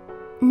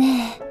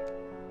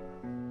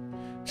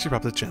 She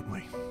rubbed it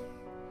gently.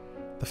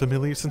 The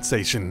familiar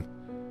sensation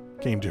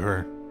came to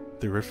her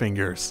through her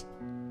fingers.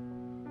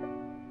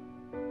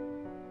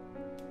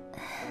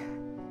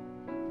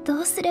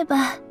 どうすれ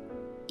ば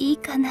いい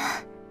かな。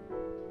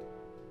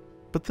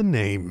 But the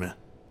name,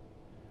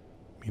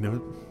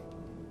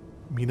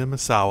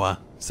 Minamisawa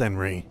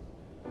Senri,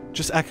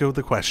 just echoed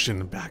the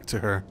question back to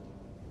her.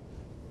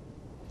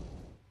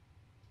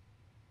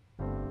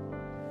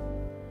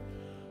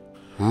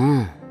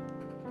 Oh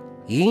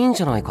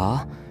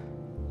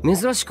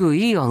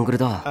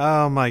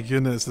my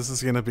goodness, this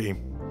is gonna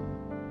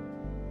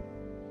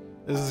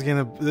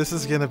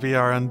be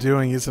our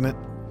undoing, isn't it?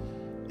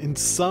 In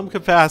some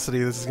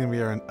capacity, this is gonna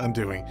be our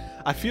undoing.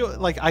 I feel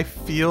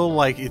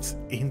like it's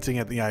hinting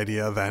at the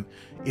idea that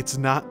it's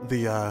not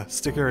the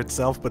sticker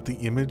itself, but the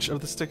image of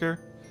the sticker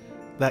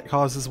that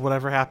causes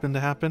whatever happened to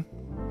happen.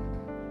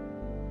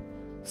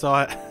 So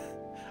I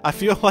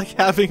feel like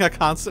having a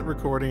constant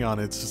recording on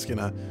it's just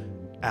gonna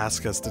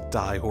ask us to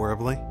die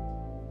horribly.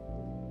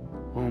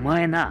 お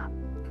前な、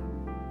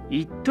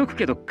言っとく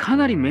けどか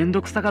なりめん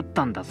どくさかっ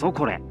たんだぞ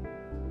これ。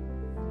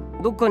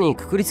どっかに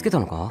くくりつけた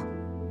のか？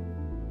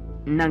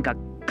なんか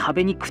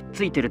壁にくっ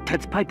ついてる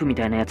鉄パイプみ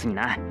たいなやつに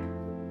な。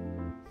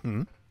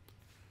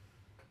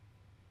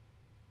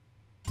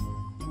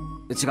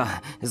違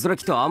う、それ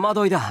きっと雨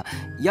どいだ。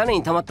屋根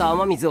に溜まった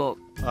雨水を。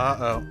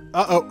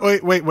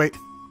wait.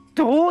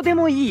 どうで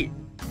もいい。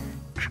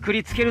くく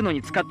りつけるの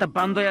に使った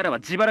バンドやらは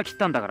自腹切っ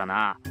たんだから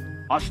な。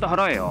明日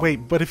払えよ。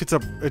Wait, but if it's a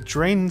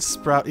drain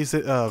sprout, is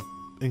it a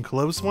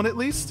enclosed one at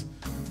least?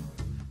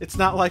 It's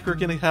not like we're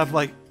gonna have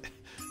like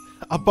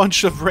a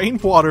bunch of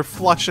rainwater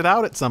flush it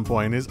out at some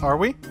point, are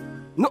we?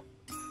 No.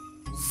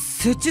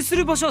 設置す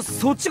る場所は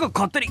そっちが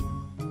勝手に。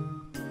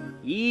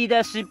言い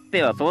出しっ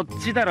ぺはそっ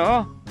ちだ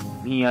ろ、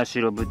宮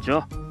代部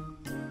長。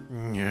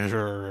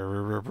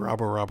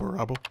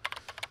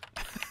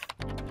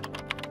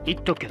言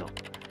っとくけど、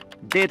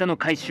データの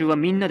回収は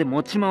みんなで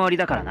持ち回り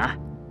だからな。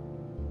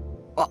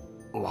あ、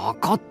わ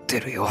かって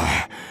るよ。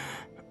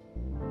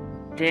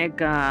て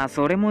か、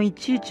それもい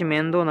ちいち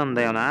面倒なん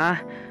だよ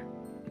な。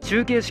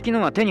中継式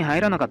のは手に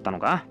入らなかったの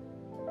か？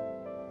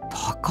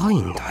高い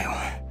んだよ。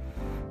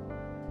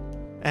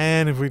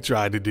And if we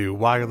tried to do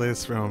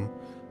wireless from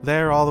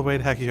there all the way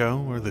to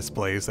Hekio or this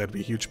place, that'd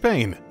be a huge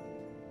pain.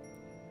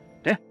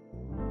 で、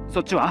そ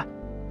っちは？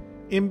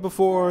 in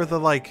before the,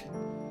 like...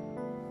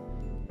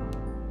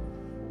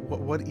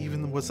 What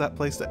even was that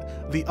place?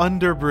 The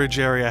underbridge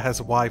area has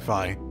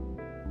Wi-Fi.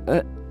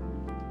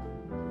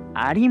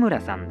 有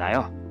村さんだ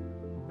よ。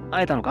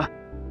会えたのか?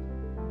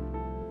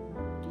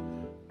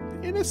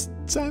 In a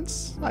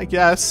sense, I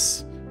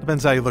guess.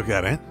 Depends how you look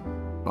at it.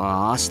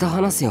 明日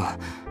話すよ。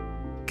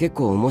結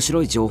構面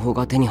白い情報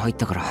が手に入っ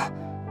たから。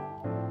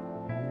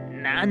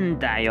なん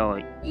だよ、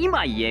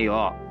今言え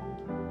よ。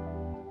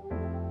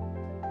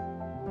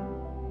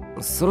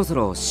そろそ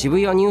ろ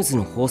渋谷ニュース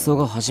の放送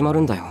が始ま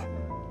るんだよ。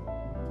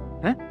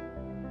え？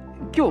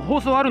今日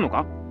放送あるの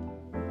か？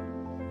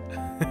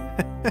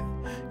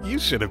 You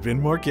should have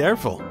been more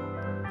careful.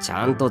 ち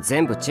ゃんと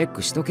全部チェッ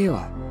クしとけよ。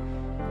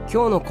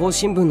今日の更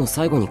新文の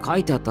最後に書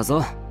いてあった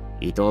ぞ、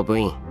伊藤部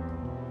員。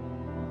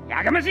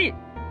やかましい!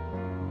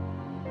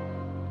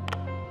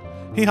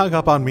 He hung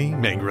up on me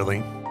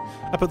angrily.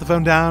 I put the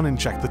phone down and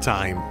checked the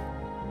time.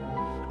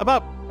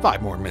 About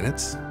 5 more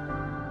minutes.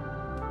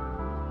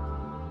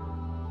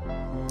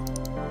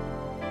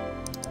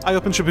 I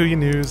opened Shibuya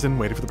News and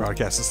waited for the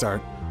broadcast to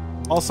start.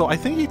 Also, I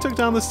think he took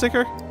down the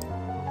sticker.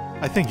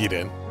 I think he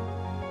did.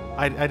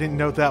 I didn't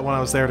note that when I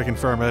was there to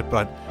confirm it,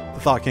 but the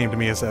thought came to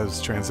me as I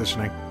was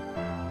transitioning.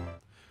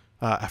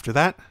 After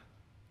that...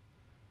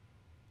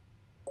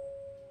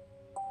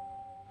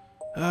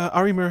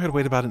 Arimura had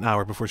waited about an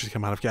hour before she'd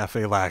come out of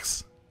Cafe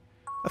Lax.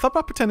 I thought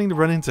about pretending to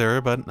run into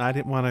her, but I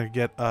didn't want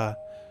to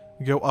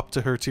go up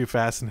to her too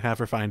fast and have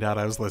her find out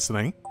I was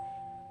listening.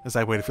 As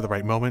I waited for the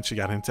right moment, she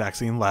got in a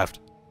taxi and left.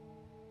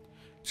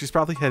 She's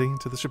probably heading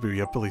to the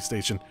Shibuya police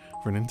station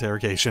for an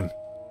interrogation.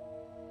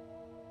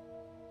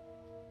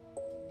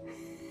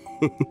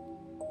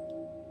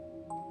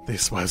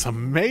 This was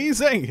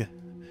amazing!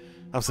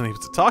 I wasn't able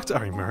to talk to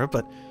Arimura,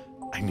 but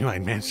I knew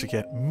I'd managed to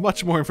get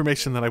much more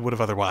information than I would have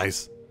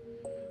otherwise.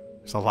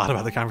 There's a lot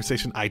about the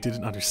conversation I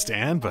didn't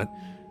understand, but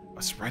I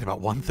was right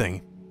about one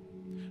thing.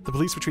 The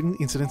police were treating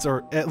the incidents,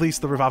 or at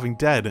least the revolving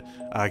dead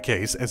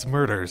case, as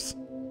murders.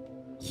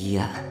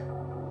 Yeah,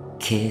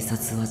 警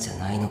察はじゃ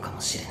ないのかも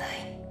しれない.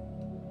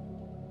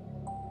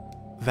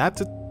 That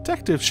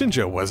detective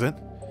Shinjo wasn't.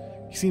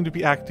 He seemed to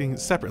be acting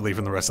separately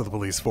from the rest of the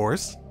police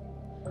force.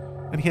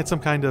 And he had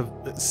some kind of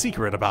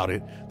secret about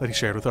it that he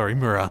shared with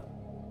Arimura.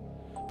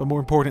 But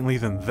more importantly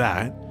than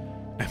that,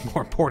 and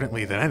more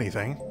importantly than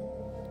anything...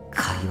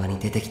 会話に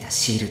出てきた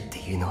シールって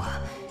いうの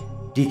は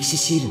歴史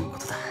シールのこ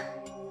とだ。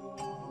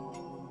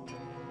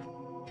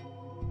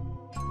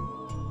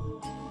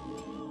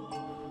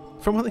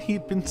From what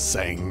he'd been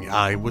saying,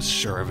 I was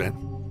sure of it.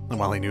 And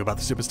while he knew about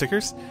the stupid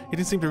stickers, he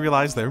didn't seem to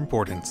realize their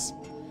importance.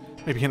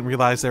 Maybe he didn't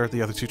realize they were at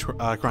the other two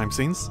crime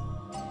scenes.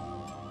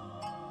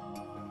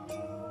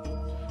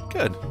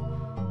 Good.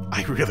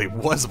 I really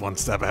was one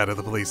step ahead of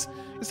the police.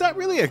 Is that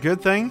really a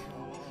good thing?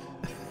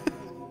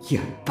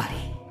 やっぱり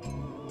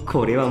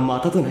これは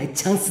またとない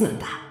チャンスなん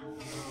だ。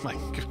 My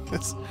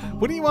goodness.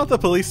 Wouldn't you want the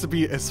police to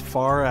be as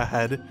far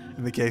ahead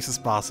in the case as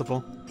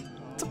possible?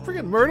 It's a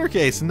friggin' murder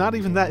case, and not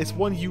even that, it's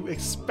one you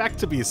expect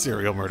to be a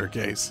serial murder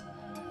case.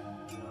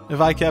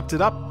 If I kept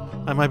it up,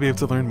 I might be able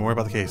to learn more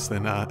about the case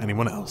than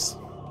anyone else.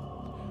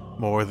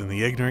 More than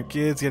the ignorant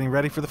kids getting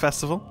ready for the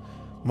festival.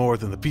 More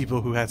than the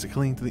people who had to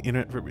cling to the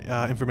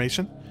internet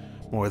information.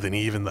 More than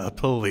even the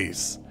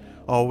police.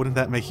 Oh, wouldn't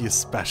that make you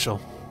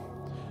special?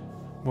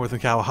 More than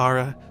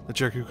Kawahara, the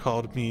jerk who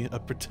called me a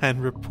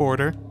pretend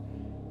reporter.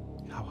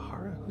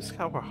 Kawahara? Who's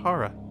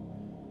Kawahara?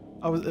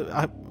 Oh,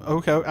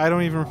 okay, I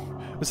don't even...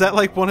 Was that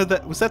like one of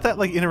the... Was that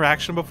like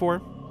interaction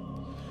before?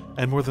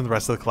 And more than the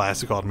rest of the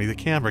class who called me the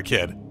camera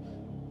kid.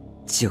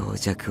 情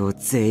弱を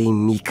全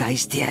員見返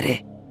してや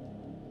れ。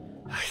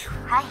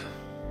はい。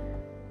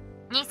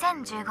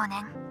2015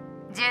年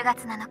10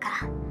月7日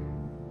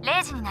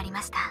0時になり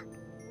ました。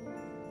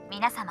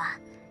皆様、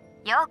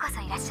ようこそ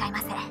いらっしゃいま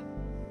せ。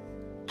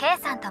K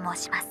さんと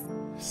申します。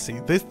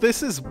See,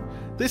 this is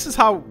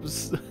how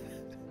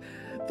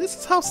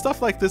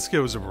stuff like this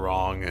goes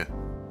wrong.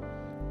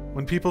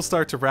 When people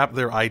start to wrap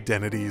their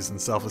identities and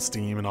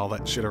self-esteem and all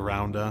that shit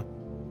around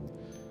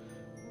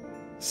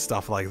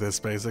stuff like this,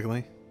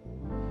 basically.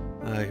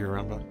 I can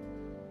remember.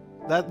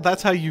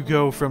 That's how you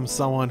go from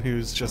someone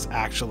who's just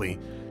actually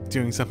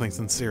doing something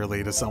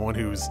sincerely to someone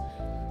who's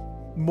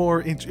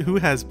more who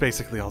has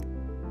basically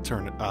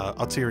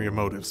ulterior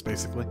motives,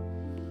 basically.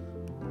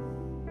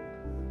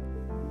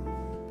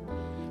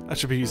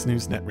 Shibuya's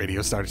news net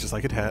radio started just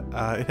like it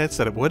had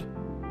said it would.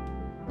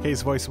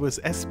 Kei's voice was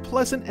as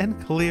pleasant and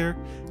clear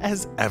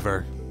as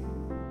ever.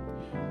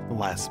 The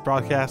last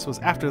broadcast was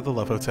after the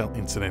Love Hotel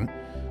incident,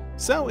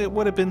 so it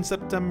would have been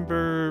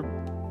September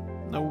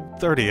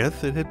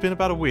 30th. It had been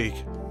about a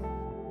week.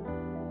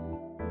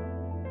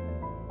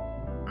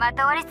 ま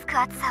とわりつく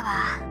暑さ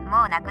は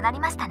もうなくなり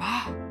ましたね。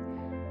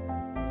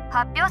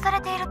発表さ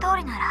れている通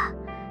りなら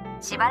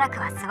しばらく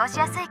は過ごし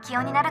やすい気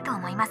温になると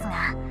思います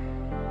が、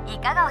い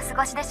かがお過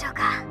ごしでしょう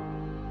か。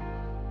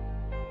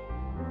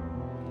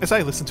 As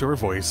I listened to her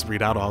voice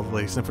read out all the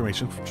latest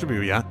information from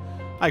Shibuya,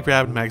 I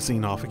grabbed a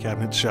magazine off a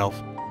cabinet shelf.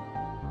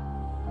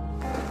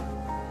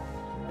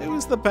 It was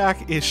was the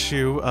back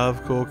issue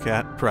of Cool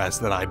Cat Press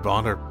that I'd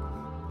bought, or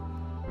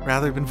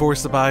rather been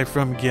forced to buy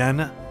from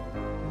Gen.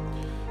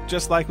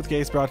 Just like with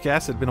Gay's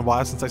broadcast, it had been a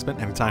while since I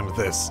spent any time with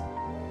this.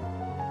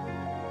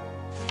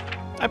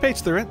 I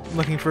paged through it,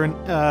 looking for an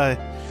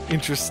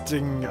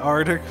interesting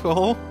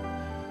article.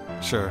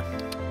 Sure.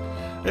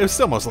 It was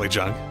still mostly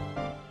junk.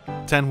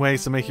 10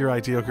 ways to make your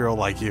ideal girl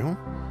like you.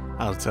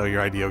 How to tell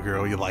your ideal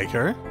girl you like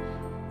her.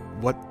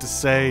 What to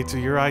say to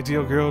your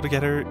ideal girl to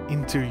get her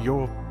into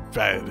your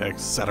bed,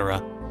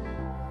 etc.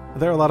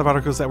 There are a lot of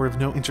articles that were of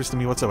no interest to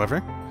me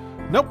whatsoever.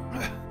 Nope.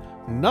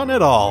 None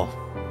at all.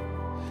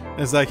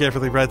 As I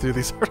carefully read through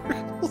these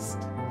articles.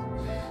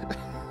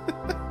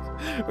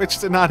 Which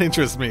did not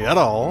interest me at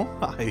all.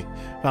 I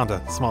found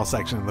a small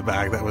section in the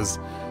bag that was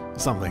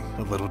something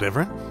a little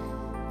different.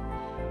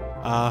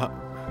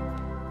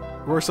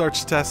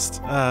 Rorschach's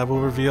test will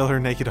reveal her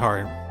naked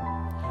heart.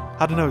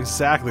 How to know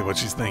exactly what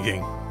she's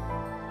thinking.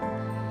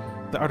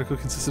 The article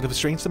consisted of a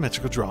strange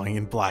symmetrical drawing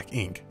in black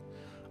ink,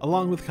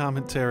 along with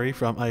commentary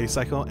from a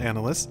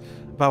psychoanalyst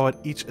about what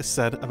each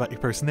said about your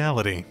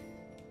personality.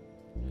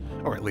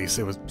 Or at least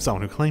it was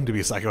someone who claimed to be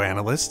a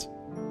psychoanalyst.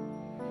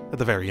 At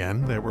the very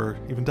end, there were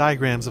even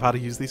diagrams of how to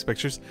use these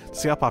pictures to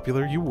see how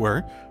popular you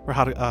were, or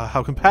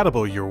how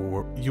compatible you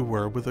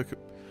were with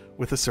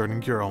a certain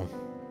girl.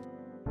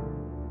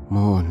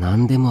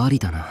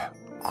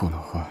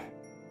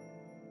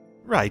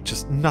 Right,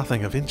 just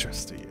nothing of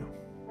interest to you.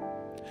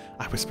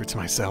 I whispered to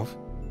myself.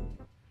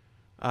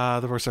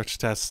 The research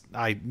test,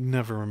 I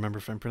never remember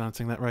if I'm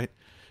pronouncing that right.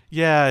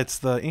 Yeah, it's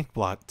the ink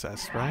blot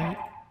test, right?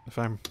 If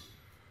I'm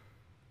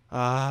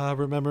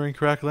remembering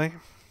correctly.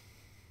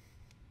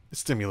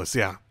 Stimulus,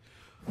 yeah.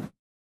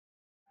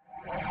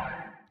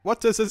 What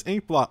does this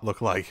ink blot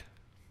look like?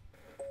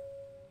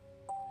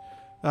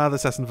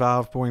 This test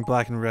involved pouring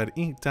black and red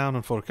ink down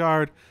on photo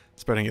card,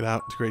 spreading it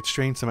out to create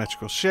strange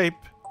symmetrical shape.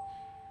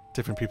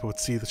 Different people would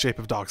see the shape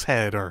of a dog's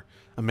head or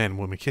a man and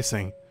woman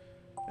kissing.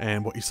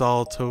 And what you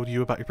saw told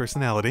you about your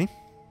personality.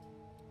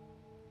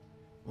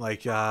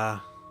 Like,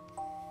 sort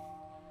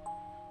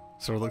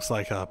of looks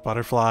like a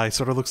butterfly.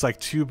 Sort of looks like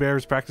two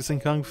bears practicing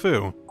kung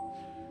fu.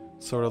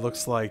 Sort of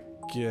looks like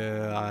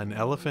an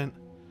elephant.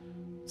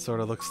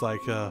 Sort of looks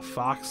like a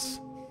fox.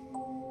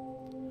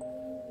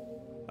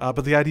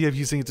 But the idea of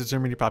using it to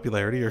determine your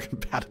popularity or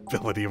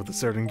compatibility with a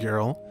certain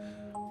girl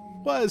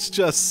was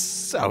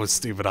just so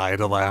stupid I had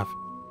to laugh.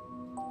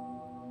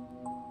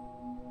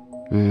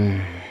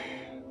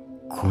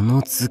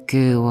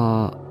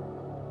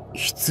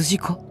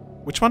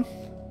 Which one?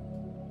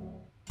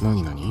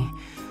 何々?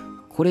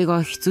 これ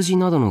が羊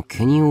などの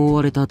毛に覆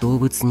われた動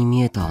物に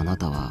見えたあな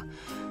たは、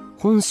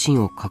本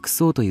心を隠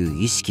そうとい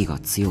う意識が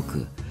強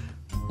く、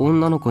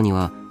女の子に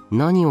は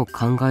何を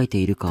考えて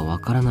いるかわ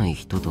からない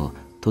人と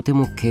とて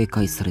も警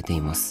戒されてい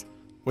ます。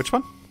Which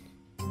one?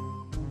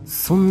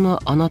 そんな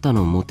あなた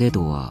のモテ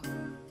度は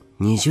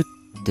20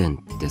点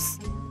です。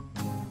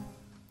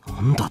な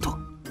んだと?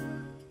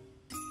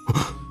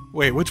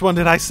 Wait, which one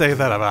did I say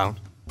that about?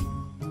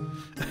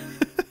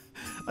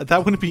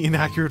 That wouldn't be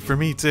inaccurate for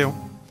me, too.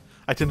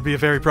 I tend to be a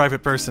very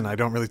private person. I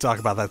don't really talk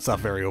about that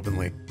stuff very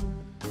openly.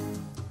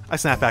 I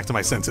snap back to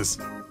my senses.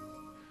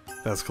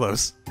 That was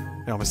close.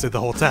 I almost did the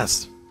whole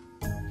test.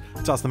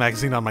 I tossed the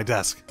magazine on my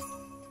desk.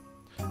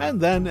 And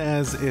then,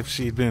 as if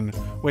she'd been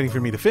waiting for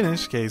me to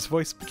finish, Kay's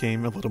voice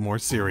became a little more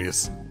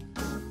serious.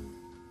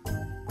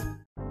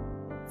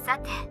 さ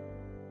て、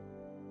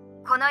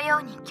このよ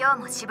うに今日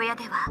も渋谷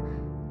では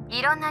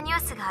いろんなニュー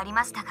スがあり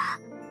ましたが、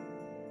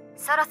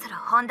そろそろ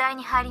本題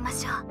に入りま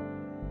しょう。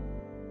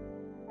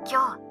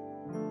今日、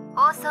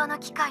放送の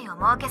機会を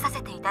設けさ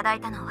せていただ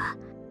いたのは、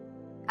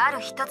ある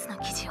一つの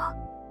記事を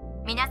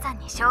皆さん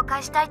に紹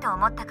介したいと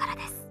思ったから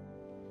です。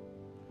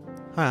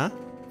Huh?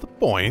 The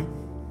point?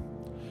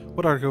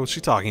 What article was she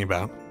talking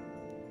about?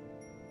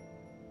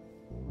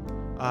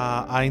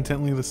 I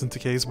intently listened to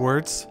Kay's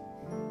words.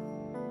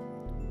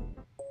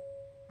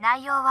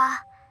 内容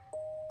は、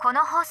こ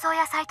の放送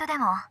やサイトで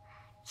も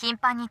頻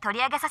繁に取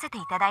り上げさせて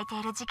いただいて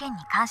いる事件に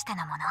関して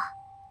のもの。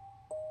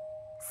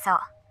そう、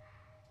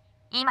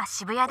今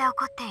渋谷で起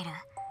こっている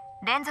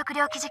連続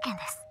猟奇事件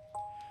です。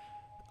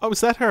Oh,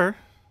 is that her?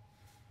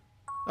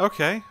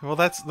 Okay, well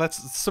that's a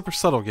super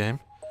subtle game.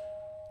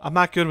 I'm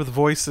not good with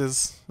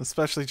voices,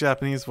 especially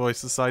Japanese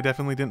voices, so I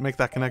definitely didn't make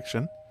that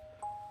connection.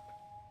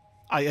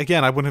 I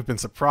wouldn't have been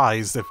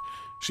surprised if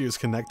she was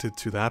connected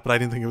to that, but I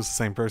didn't think it was the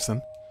same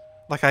person.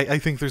 Like, I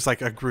think there's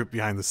like a group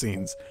behind the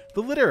scenes.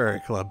 The literary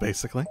club,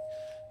 basically.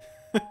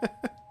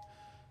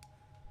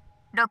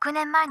 6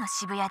年前の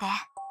渋谷で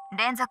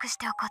連続し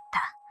て起こっ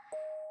た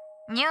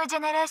ニュージェ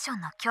ネレーショ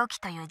ンの狂気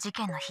という事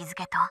件の日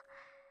付と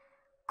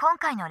今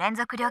回の連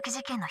続猟奇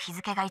事件の日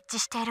付が一致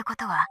しているこ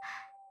とは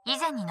以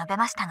前に述べ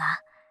ましたが、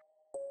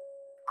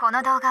こ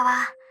の動画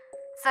は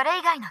それ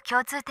以外の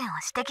共通点を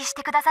指摘し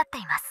てくださって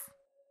います。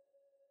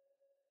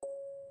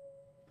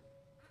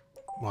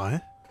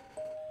What?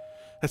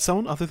 Had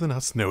someone other than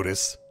us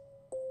notice?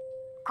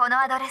 この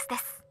アドレスで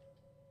す。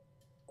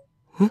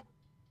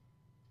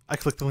I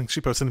clicked the link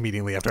she posted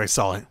immediately after I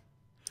saw it.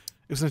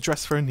 was an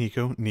address for a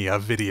Nico Nia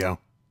video.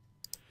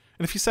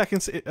 In a few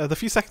seconds, the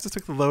few seconds it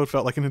took to load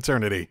felt like an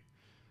eternity.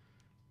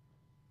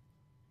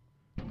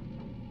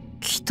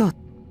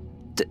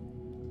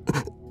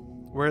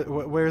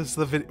 Where's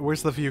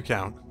the view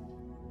count?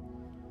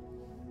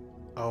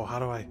 Oh, how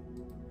do I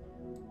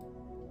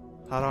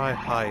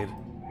hide?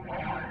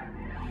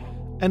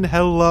 And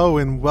hello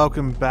and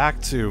welcome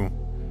back to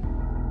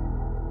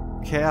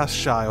Chaos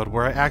Child,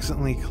 where I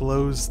accidentally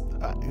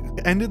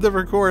ended the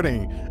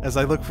recording as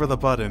I look for the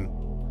button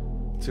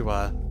to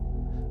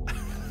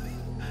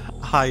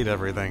hide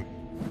everything.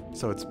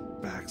 So it's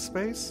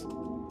backspace?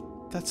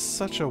 That's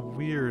such a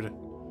weird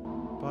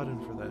button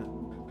for that.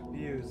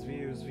 Views.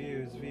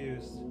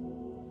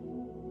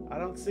 I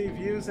don't see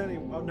views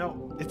anymore. Oh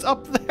no, it's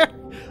up there.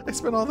 I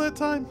spent all that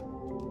time.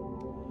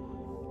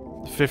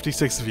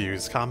 56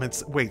 views.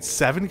 Comments. Wait,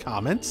 7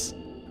 comments?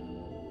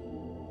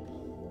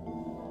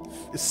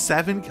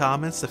 7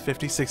 comments to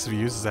 56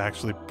 views is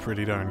actually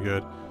pretty darn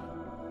good.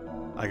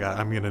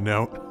 I'm gonna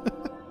note.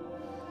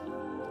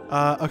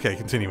 Okay,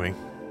 continuing.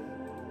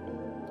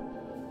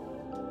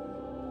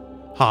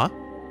 Huh?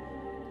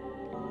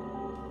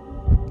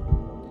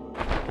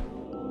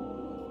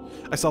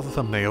 I saw the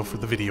thumbnail for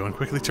the video and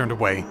quickly turned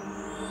away.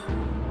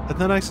 And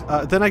then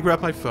I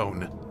grabbed my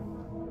phone.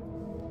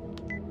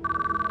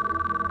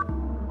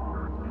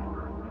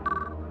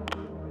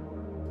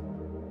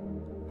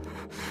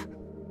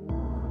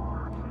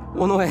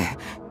 Onoe,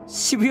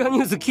 Shibuya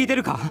News 聞いて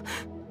るか?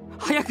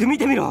 早く見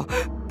てみろ。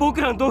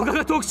僕らの動画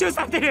が特集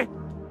されてる。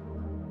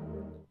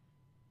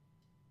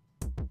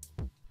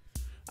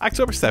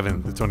October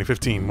 7th,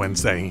 2015,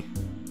 Wednesday.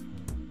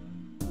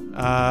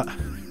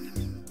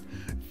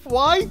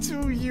 Why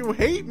do you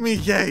hate me,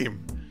 game?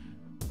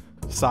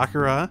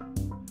 Sakura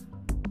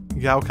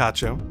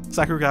Gaokacho.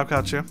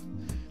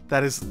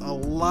 That is a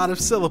lot of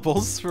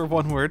syllables for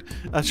one word.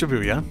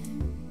 Shibuya.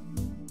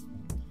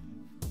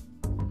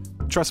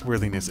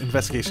 Trustworthiness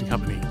Investigation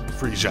Company,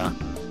 Frisia.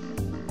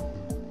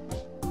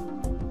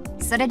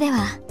 それで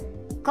は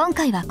今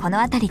回はこ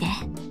の辺りで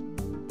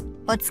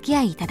お付き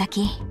合いいただ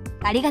き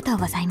ありがとう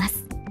ございま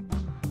す。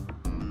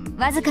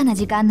わずかな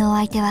時間のお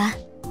相手は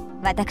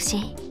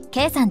私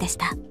K さんでし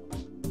た。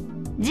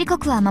時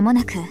刻は間も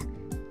なく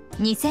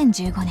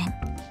2015年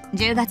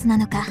10月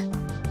7日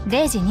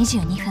0時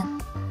22分。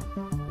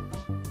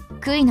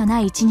悔いのな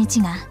い一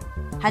日が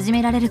始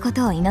められるこ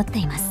とを祈って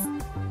います。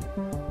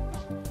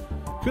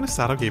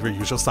Kunasato gave her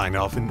usual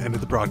sign-off and ended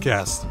the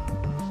broadcast.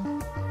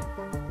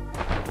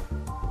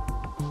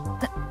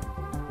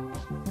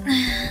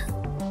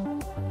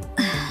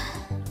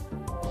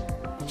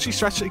 She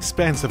stretched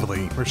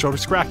expansively, her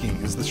shoulders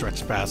cracking as the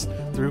stretch passed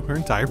through her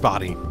entire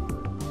body.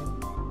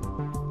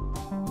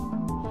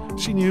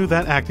 She knew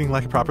that acting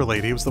like a proper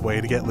lady was the way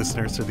to get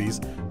listeners to these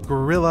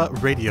guerrilla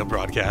radio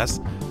broadcasts,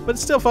 but it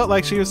still felt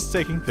like she was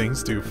taking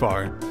things too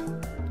far.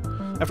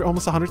 After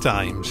almost 100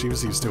 times, she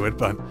was used to it,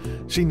 but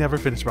she never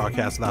finished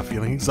broadcasts without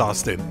feeling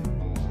exhausted.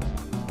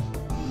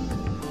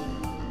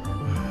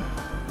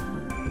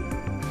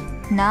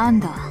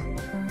 Nanda.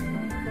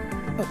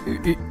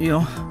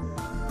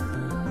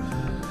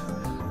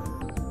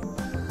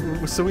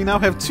 So we now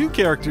have 2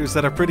 characters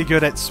that are pretty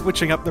good at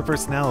switching up their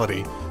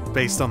personality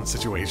based on the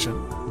situation.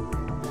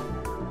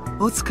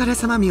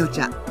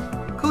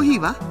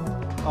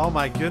 Oh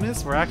my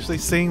goodness, we're actually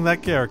seeing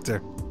that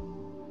character.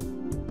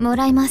 も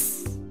らいま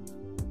す。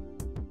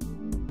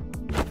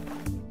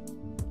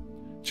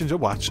Shinjo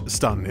watched,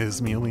 stunned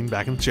his meal, leaned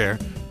back in the chair,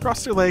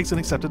 crossed her legs, and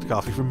accepted the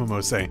coffee from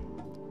Momose.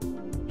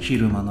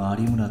 昼間の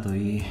有村と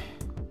いい、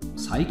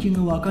最近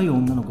の若い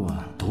女の子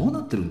はどうな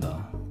ってるんだ?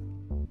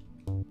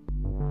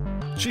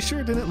 She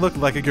sure didn't look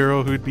like a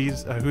girl who'd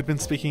been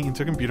speaking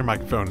into a computer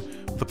microphone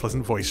with a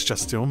pleasant voice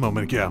just still a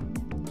moment ago.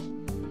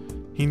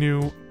 He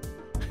knew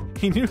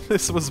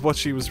this was what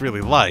she was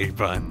really like,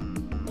 but...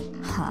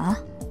 Huh?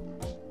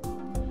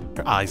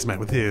 Her eyes met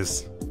with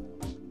his.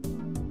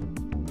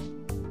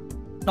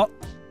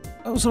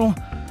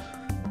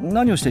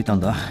 何をしていたん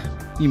だ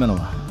今の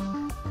は。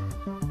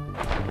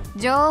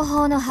情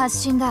報の発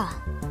信だ。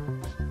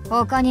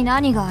他に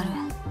何がある？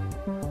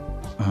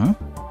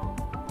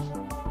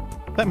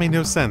 That made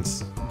no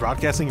sense.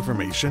 Broadcasting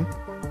information?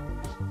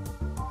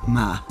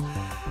 まあ、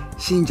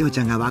新庄ち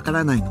ゃんがわか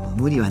らないのも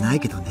無理はない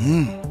けど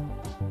ね。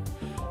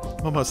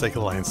Momose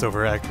glanced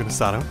over at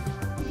Kunasato.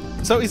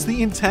 So is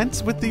the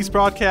intent with these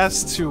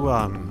broadcasts to,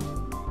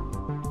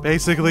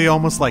 basically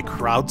almost like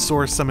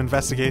crowdsource some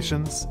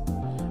investigations?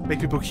 Make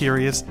people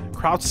curious,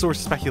 crowdsource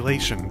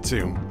speculation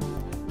too.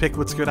 Pick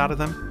what's good out of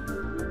them?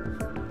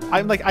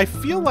 I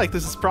feel like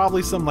this is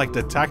probably some like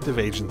detective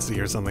agency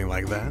or something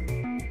like that.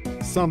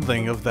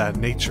 Something of that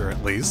nature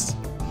at least.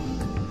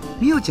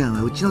 ミオちゃん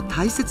はうちの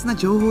大切な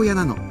情報屋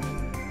なの。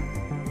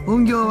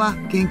本業は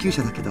研究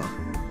者だけど。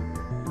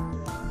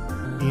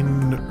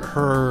In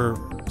her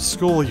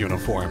school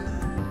uniform.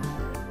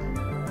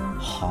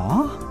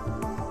 は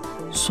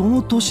あ？そ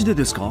の年で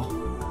ですか？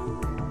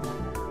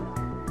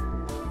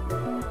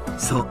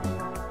そう。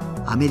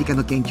アメリカ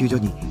の研究所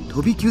に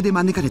飛び級で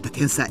招かれた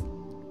天才。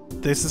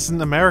This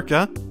isn't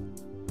America.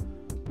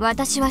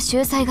 私は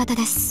秀才型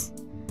です。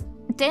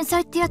天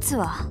才ってやつ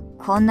は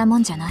こんなも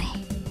んじゃない。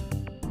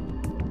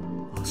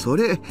そ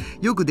れ、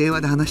よく電話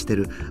で話して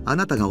るあ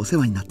なたがお世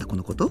話になった子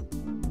のこと？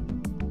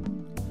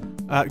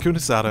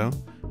 Kunasato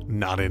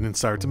nodded and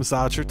started to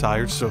massage her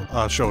tired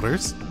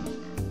shoulders.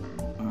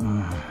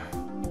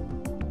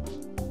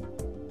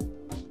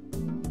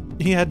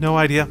 He had no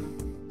idea.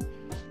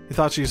 He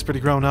thought she was pretty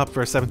grown up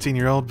for a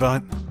 17-year-old,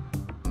 but...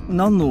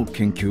 何の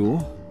研究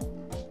を？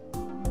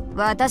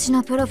私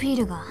のプロフィー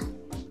ルが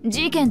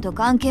事件と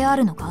関係あ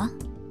るのか？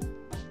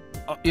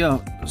いや、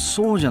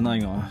そうじゃな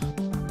いが。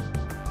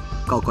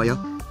ここよ。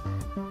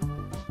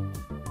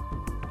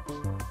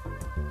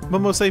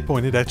Momose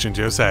pointed at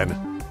Shinjo's head.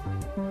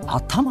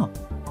 頭？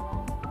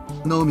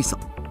脳みそ。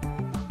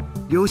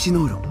量子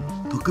脳論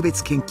特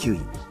別研究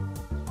員。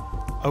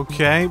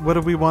Okay, what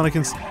do we want to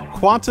consider?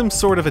 Quantum's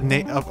sort of a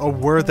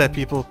word that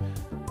people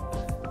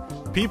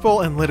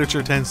in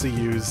literature tends to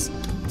use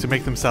to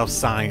make themselves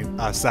sound.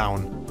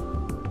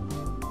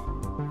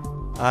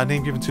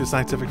 Name given to a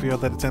scientific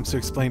field that attempts to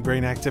explain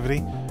brain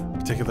activity,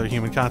 particularly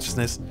human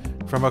consciousness,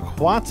 from a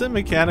quantum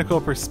mechanical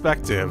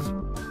perspective.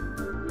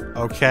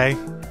 Okay,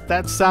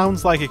 that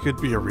sounds like it could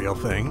be a real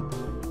thing.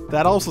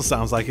 That also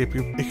sounds like it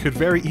could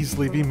very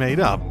easily be made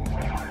up.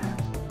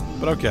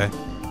 But okay.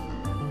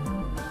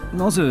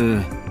 なぜ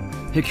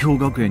壁宝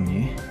学園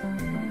に？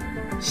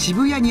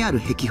渋谷にある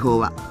壁宝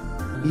は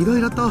いろ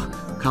いろと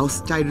カオ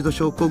スチャイルド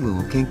症候群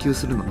を研究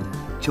するのに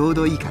ちょう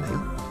どいいからよ。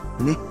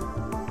ね。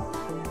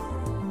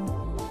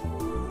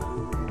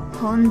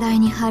本題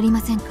に入りま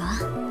せんか？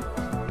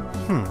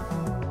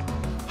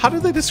 How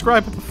did they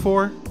describe it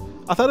before?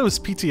 I thought it was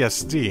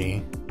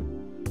PTSD.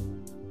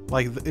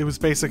 Like, it was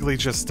basically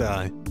just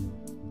a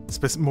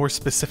more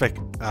specific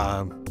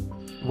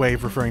way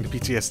of referring to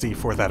PTSD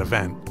for that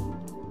event.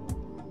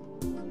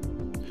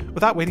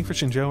 Without waiting for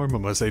Shinjo or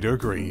Momose to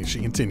agree, she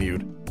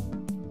continued.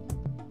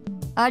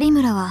 有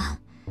村は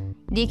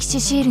力士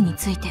シールに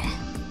ついて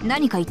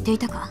何か言ってい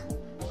たか？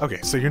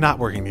 Okay, so you're not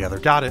working together.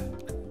 Got it.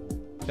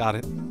 Got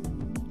it.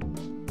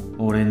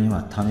 俺に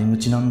はタメ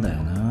口なんだ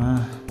よ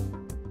な。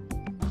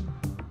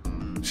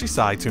She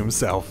sighed to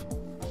himself.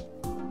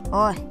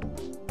 おい。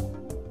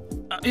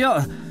い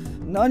や、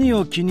何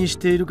を気にし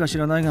ているか知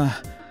らないが、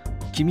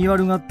気味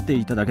悪がって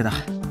いただけだ。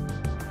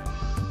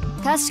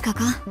確か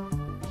か？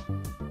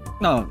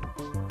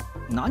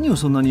何を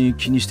そんなに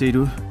気にしてい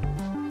る？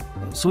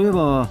そういえ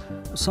ば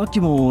さっき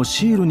も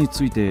シールに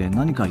ついて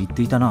何か言っ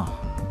ていたな。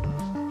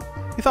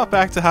He thought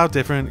back to how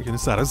different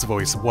Yunisada's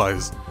voice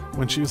was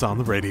when she was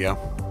on the radio.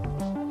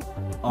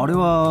 あれ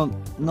は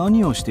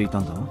何をしていた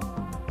んだ？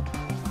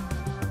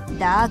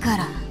だか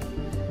ら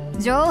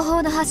情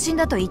報の発信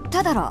だと言っ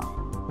ただろ。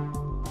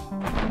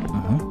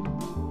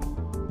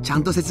ちゃ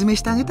んと説明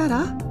してあげた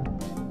ら？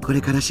こ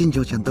れから新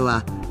庄ちゃんと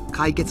は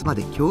解決ま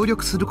で協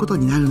力すること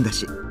になるんだ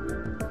し。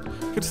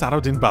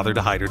Kutasato didn't bother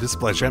to hide her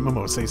displeasure at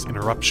Momose's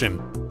interruption.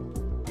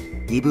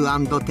 ギブア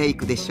ンドテイ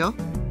クでしょ？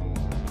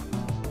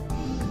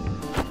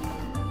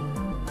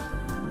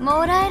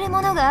もらえる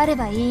ものがあれ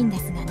ばいいんで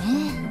すがね。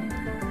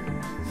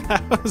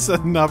That was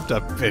enough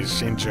to piss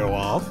Shinjo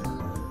off.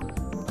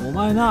 お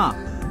前な、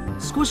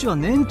少しは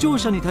年長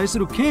者に対す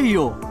る敬意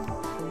を。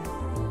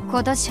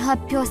今年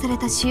発表され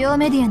た主要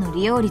メディアの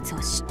利用率を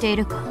知ってい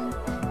るか？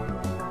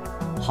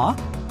は？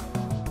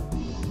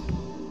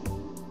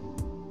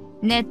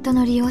ネット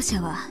の利用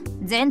者は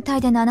全体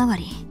で7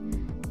割、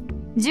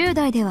10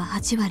代では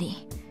8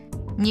割、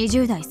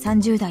20代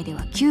30代で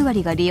は9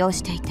割が利用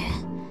していて、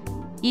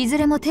いず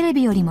れもテレ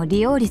ビよりも利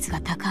用率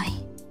が高い。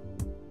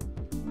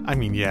I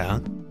mean,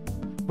 yeah.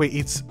 Wait,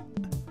 it's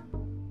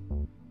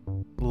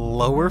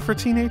lower for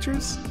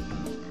teenagers?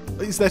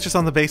 Is that just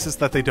on the basis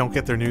that they don't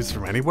get their news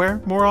from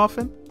anywhere more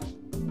often?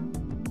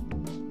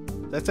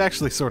 That's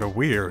actually sort of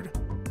weird.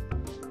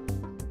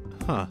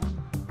 Huh.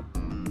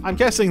 I'm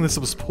guessing this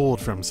was pulled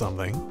from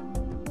something.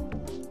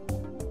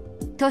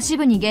 都市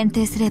部に限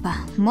定すれば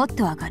もっ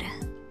と上がる。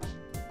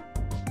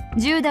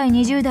10代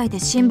20代で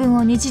新聞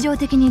を日常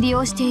的に利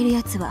用している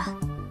やつは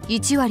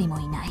1割も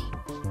いない。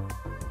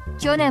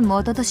去年も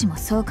一昨年も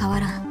そう変わ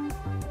らん。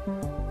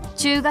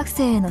中学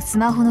生へのス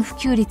マホの普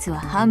及率は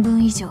半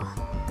分以上。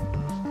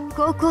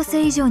高校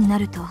生以上にな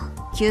ると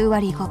9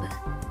割5分。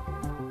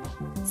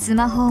ス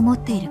マホを持っ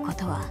ているこ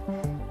とは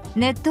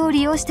ネットを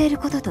利用している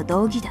ことと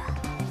同義だ。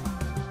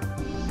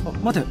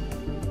待て、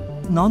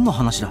何の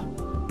話だ？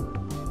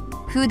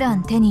普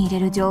段手に入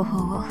れる情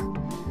報を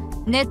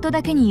ネット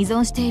だけに依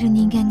存している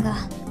人間が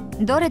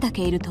どれだ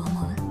けいると思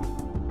う？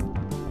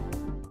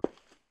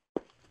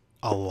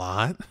 A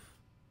lot?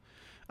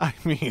 I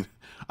mean,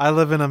 I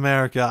live in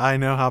America. I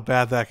know how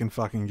bad that can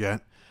fucking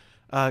get.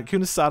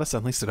 Kunisada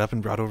suddenly stood up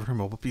and brought over her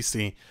mobile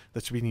PC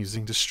that she'd been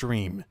using to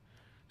stream.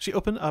 She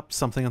opened up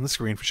something on the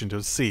screen for Shinjo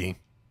to see.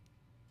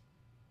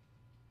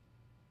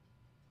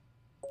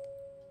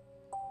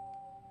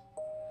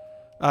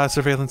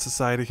 Surveillance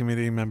Society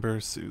committee member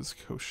sues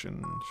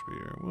Koshin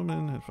Shibuya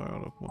woman had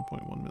filed up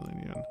 1.1 million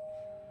yen.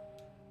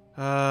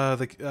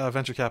 The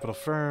venture capital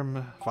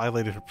firm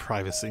violated her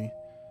privacy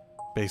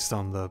based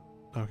on the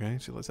Okay,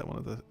 she lives at one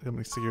of the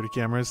company's security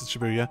cameras in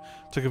Shibuya.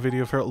 Took a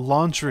video of her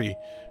laundry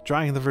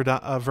drying in the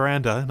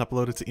veranda and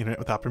uploaded it to the internet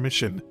without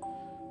permission.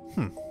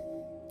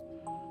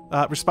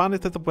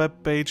 Responded that the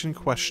web page in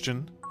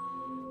question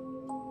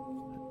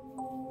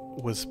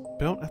was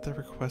built at the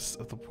request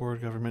of the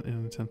board government in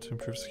an attempt to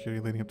improve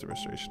security leading up to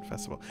Restoration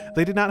Festival.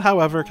 They did not,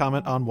 however,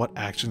 comment on what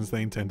actions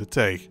they intend to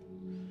take.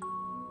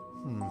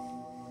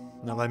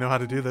 Now that I know how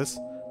to do this.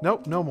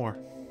 Nope, no more.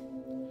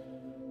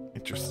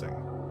 Interesting.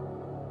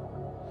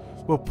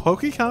 Will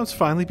Pokecoms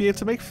finally be able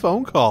to make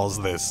phone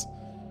calls this?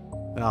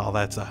 Oh,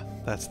 that's the...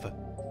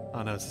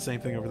 Oh no, it's the same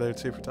thing over there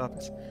too for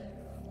topics.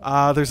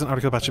 There's an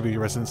article about Shibuya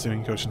residents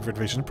suing Koshin for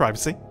invasion of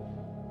privacy.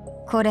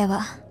 これ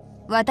は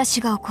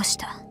私が起こし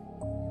た。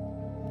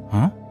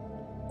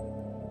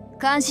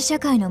監視社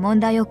会の問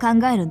題を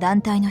考える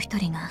団体の一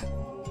人が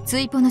ツ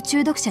イポの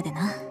中毒者で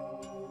な。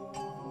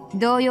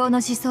同様の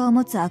思想を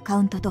持つアカ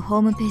ウントとホ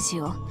ームページ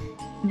を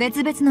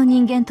別々の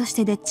人間とし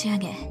てでっち上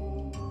げ、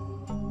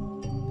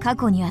過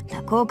去にあっ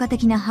た効果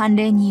的な判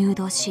例に誘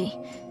導し、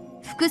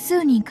複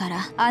数人か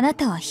らあな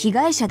たは被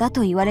害者だ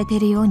と言われてい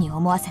るように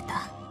思わせ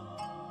た。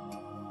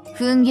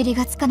踏ん切り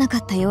がつかなか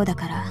ったようだ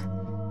から、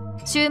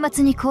週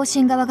末に更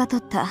新側が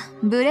取った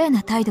無礼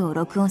な態度を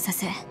録音さ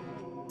せ、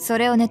そ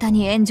れをネタ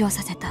に炎上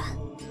させた。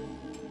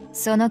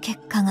その結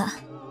果が。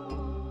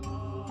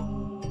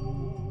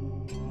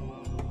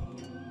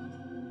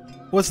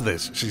What's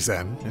this? She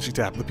said as she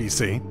tapped the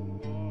PC.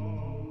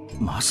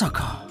 まさ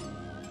か。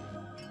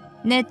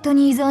ネット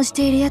に依存し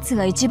ている奴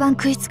が一番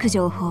食いつく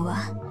情報は、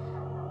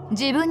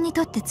自分に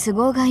とって都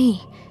合がい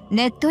い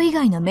ネット以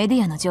外のメデ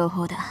ィアの情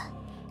報だ。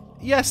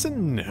Yes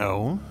and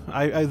no.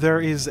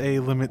 There is a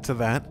limit to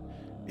that.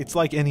 It's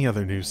like any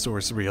other news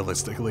source,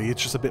 realistically.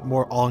 It's just a bit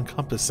more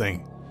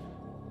all-encompassing.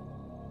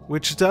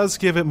 Which does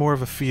give it more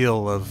of a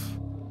feel of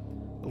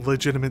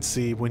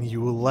legitimacy when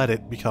you let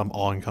it become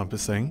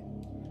all-encompassing.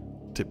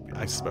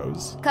 I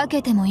suppose. か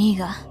けてもいい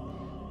が、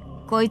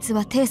こいつ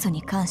は提訴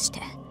に関し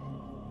て、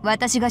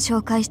私が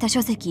紹介した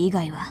書籍以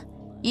外は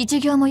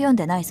一行も読ん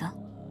でないぞ。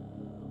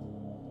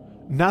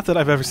Not that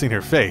I've ever seen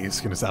her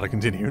face, Kunisada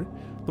continued.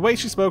 The way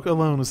she spoke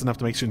alone was enough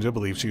to make Shinjo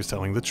believe she was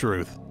telling the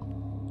truth.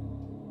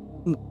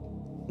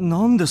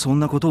 なんでそん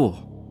なことを？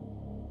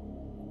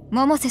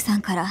百瀬さ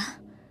んから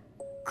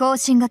更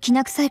新がき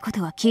な臭いこ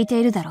とは聞い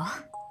ているだろう。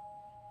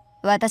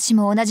私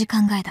も同じ考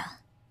えだ。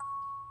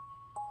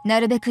な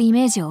るべくイ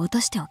メージを落と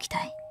しておきた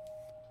い。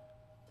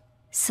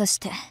そし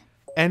て。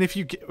And if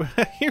you get,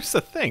 here's the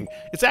thing,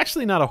 it's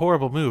actually not a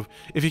horrible move.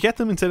 If you get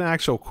them into an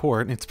actual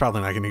court, it's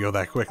probably not going to go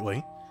that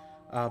quickly.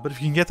 But if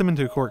you can get them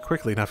into a court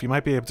quickly enough, you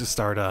might be able to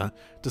start a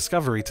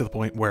discovery to the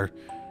point where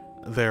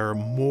they're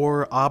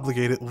more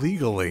obligated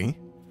legally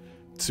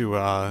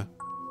to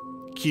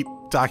keep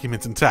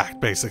documents intact,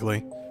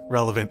 basically,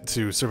 relevant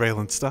to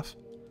surveillance stuff.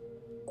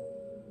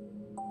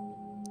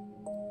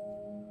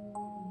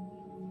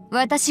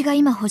 私が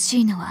今欲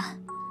しいのは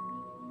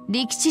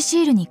力士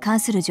シールに関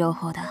する情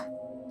報だ。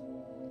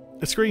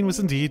The screen was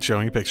indeed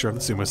showing a picture of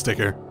the sumo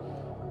sticker.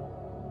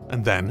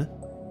 And then...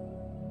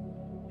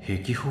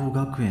 碧峰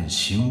学園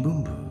新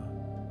聞部?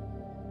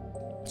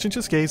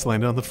 Shinjo's gaze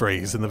landed on the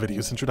phrase in the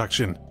video's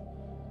introduction.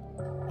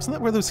 Wasn't that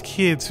where those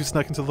kids who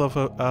snuck into Love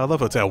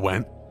Hotel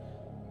went?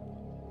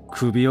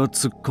 首を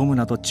突っ込む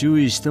なと注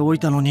意しておい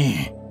たの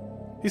に。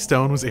His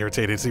tone was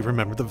irritated as he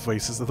remembered the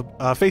faces of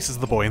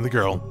the boy and the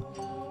girl.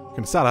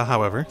 Kunisada,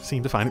 however,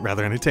 seemed to find it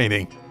rather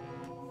entertaining.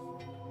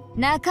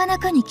 なかな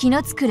かに気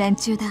のつく連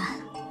中だ。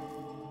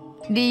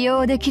利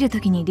用できると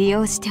きに利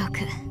用しておく。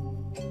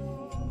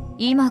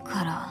今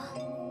から、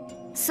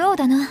そう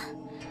だな。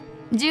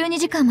12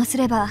時間もす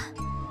れば、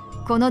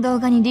この動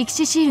画に力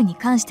士シールに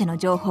関しての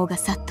情報が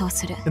殺到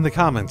する。In the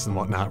comments and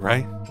whatnot,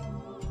 right?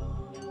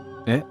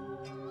 え？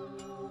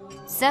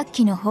さっ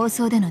きの放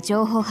送での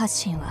情報発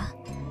信は、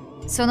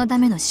そのた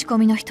めの仕込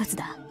みの一つ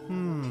だ。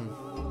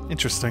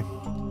Interesting.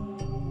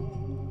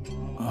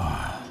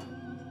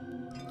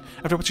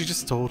 After what she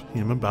just told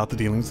him about the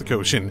dealings of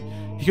Koshin,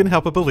 he couldn't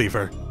help but believe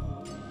her.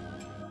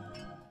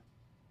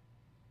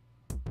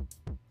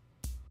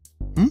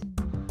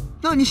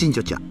 何しんち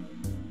ょちゃん。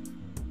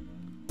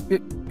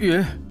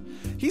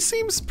He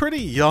seems pretty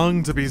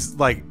young to be,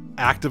 like,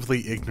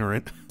 actively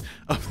ignorant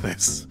of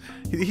this.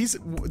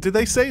 Did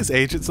they say his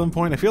age at some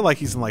point? I feel like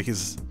he's in, like,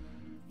 his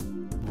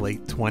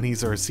late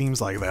 20s, or it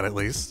seems like that at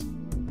least.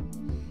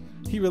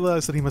 He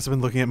realized that he must have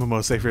been looking at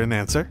Momose for an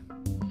answer.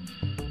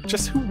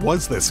 Just who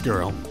was this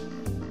girl?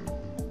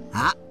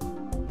 あ、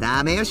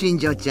ダメよしん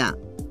ちょちゃん。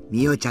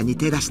みおちゃんに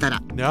手出した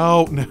ら。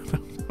No.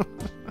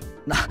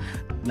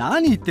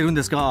 何言ってるん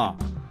ですか?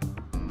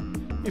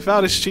 He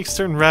felt his cheeks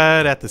turn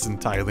red at this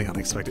entirely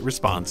unexpected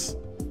response.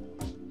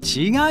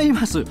 違い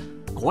ます。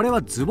これは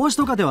図星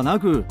とかではな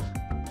く。分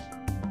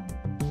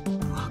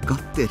か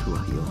ってるわ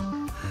よ。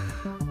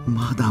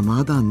まだ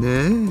まだ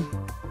ね。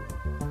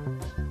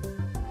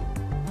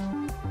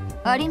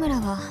有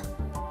村は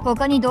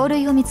他に同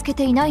類を見つけ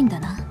ていないんだ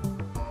な。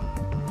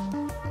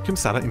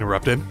Kunisada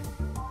interrupted.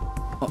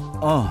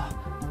 あ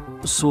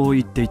あ、そう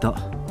言っていた。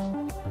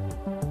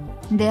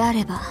であ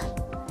れば、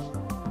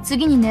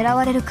次に狙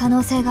われる可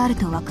能性がある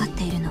と分かっ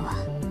ているのは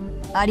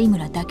有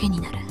村だけに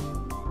なる。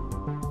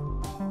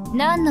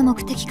何の目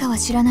的かは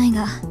知らない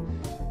が、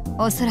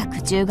おそらく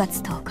10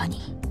月10日に。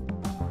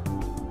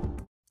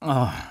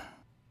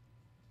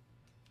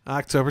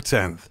October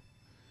 10th.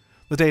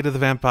 The date of the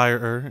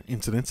vampire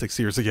incident 6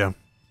 years ago.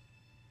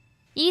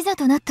 いざ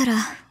となったら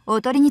お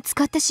とりに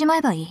使ってしま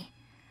えばいい。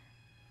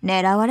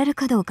狙われる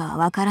かどうかは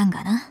分からん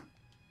がな。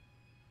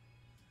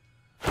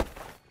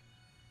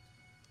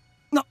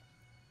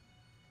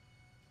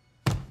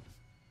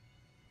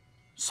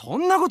そ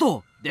んなこ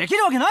とでき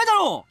るわけないだ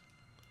ろ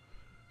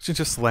う! Shin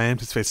just slammed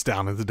his face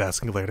down into the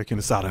desk and glared at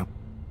Kunisato.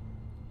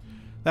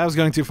 That was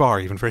going too far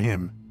even for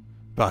him,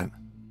 but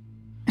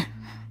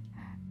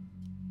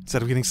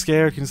instead of getting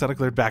scared, Kunisato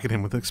glared back at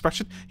him with an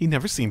expression he'd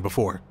never seen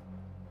before.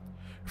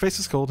 Her face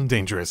was cold and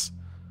dangerous,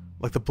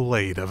 like the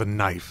blade of a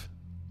knife.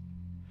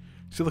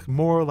 She looked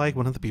more like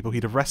one of the people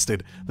he'd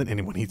arrested than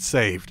anyone he'd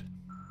saved.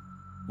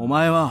 お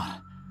前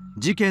は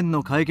事件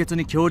の解決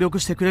に協力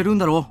してくれるん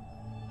だろ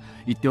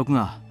う。言っておく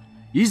が、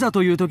いざ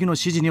という時の指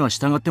示には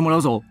従ってもら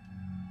うぞ。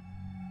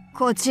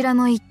こちら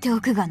も言って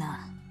おくが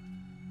な。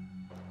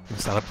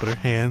Kunisato put her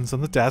hands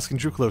on the desk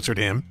and drew closer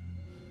to him.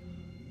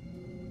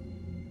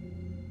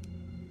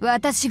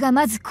 私が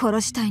まず殺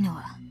したいの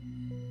は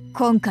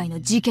今回の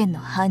事件の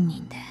犯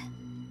人で、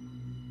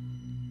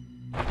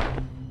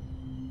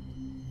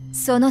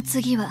その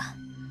次は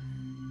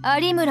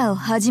有村を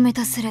はじめ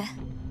とする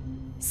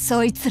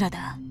そいつら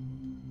だ。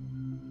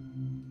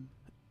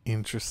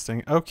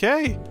Interesting.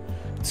 Okay.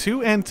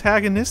 Two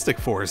antagonistic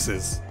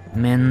forces.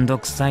 めんど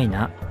くさい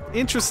な。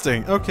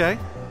Interesting. Okay.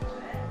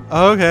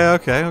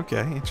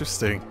 Okay.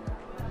 Interesting.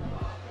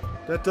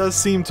 That does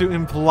seem to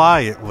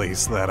imply, at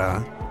least, that,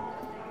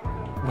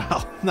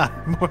 well,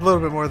 a little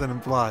bit more than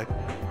imply.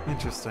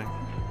 Interesting.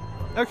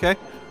 Okay.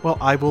 Well,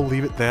 I will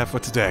leave it there for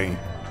today.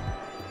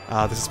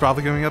 This is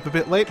probably going up a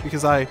bit late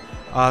because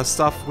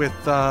stuff with,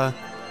 the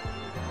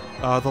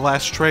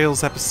last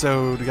Trails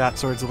episode got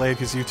sort of delayed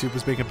because YouTube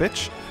was being a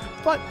bitch.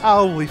 But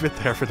I'll leave it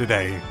there for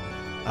today.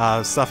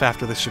 Stuff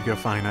after this should go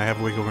fine. I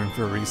have wiggle room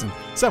for a reason.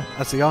 So,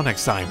 I'll see y'all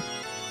next time.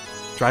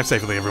 Drive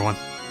safely, everyone.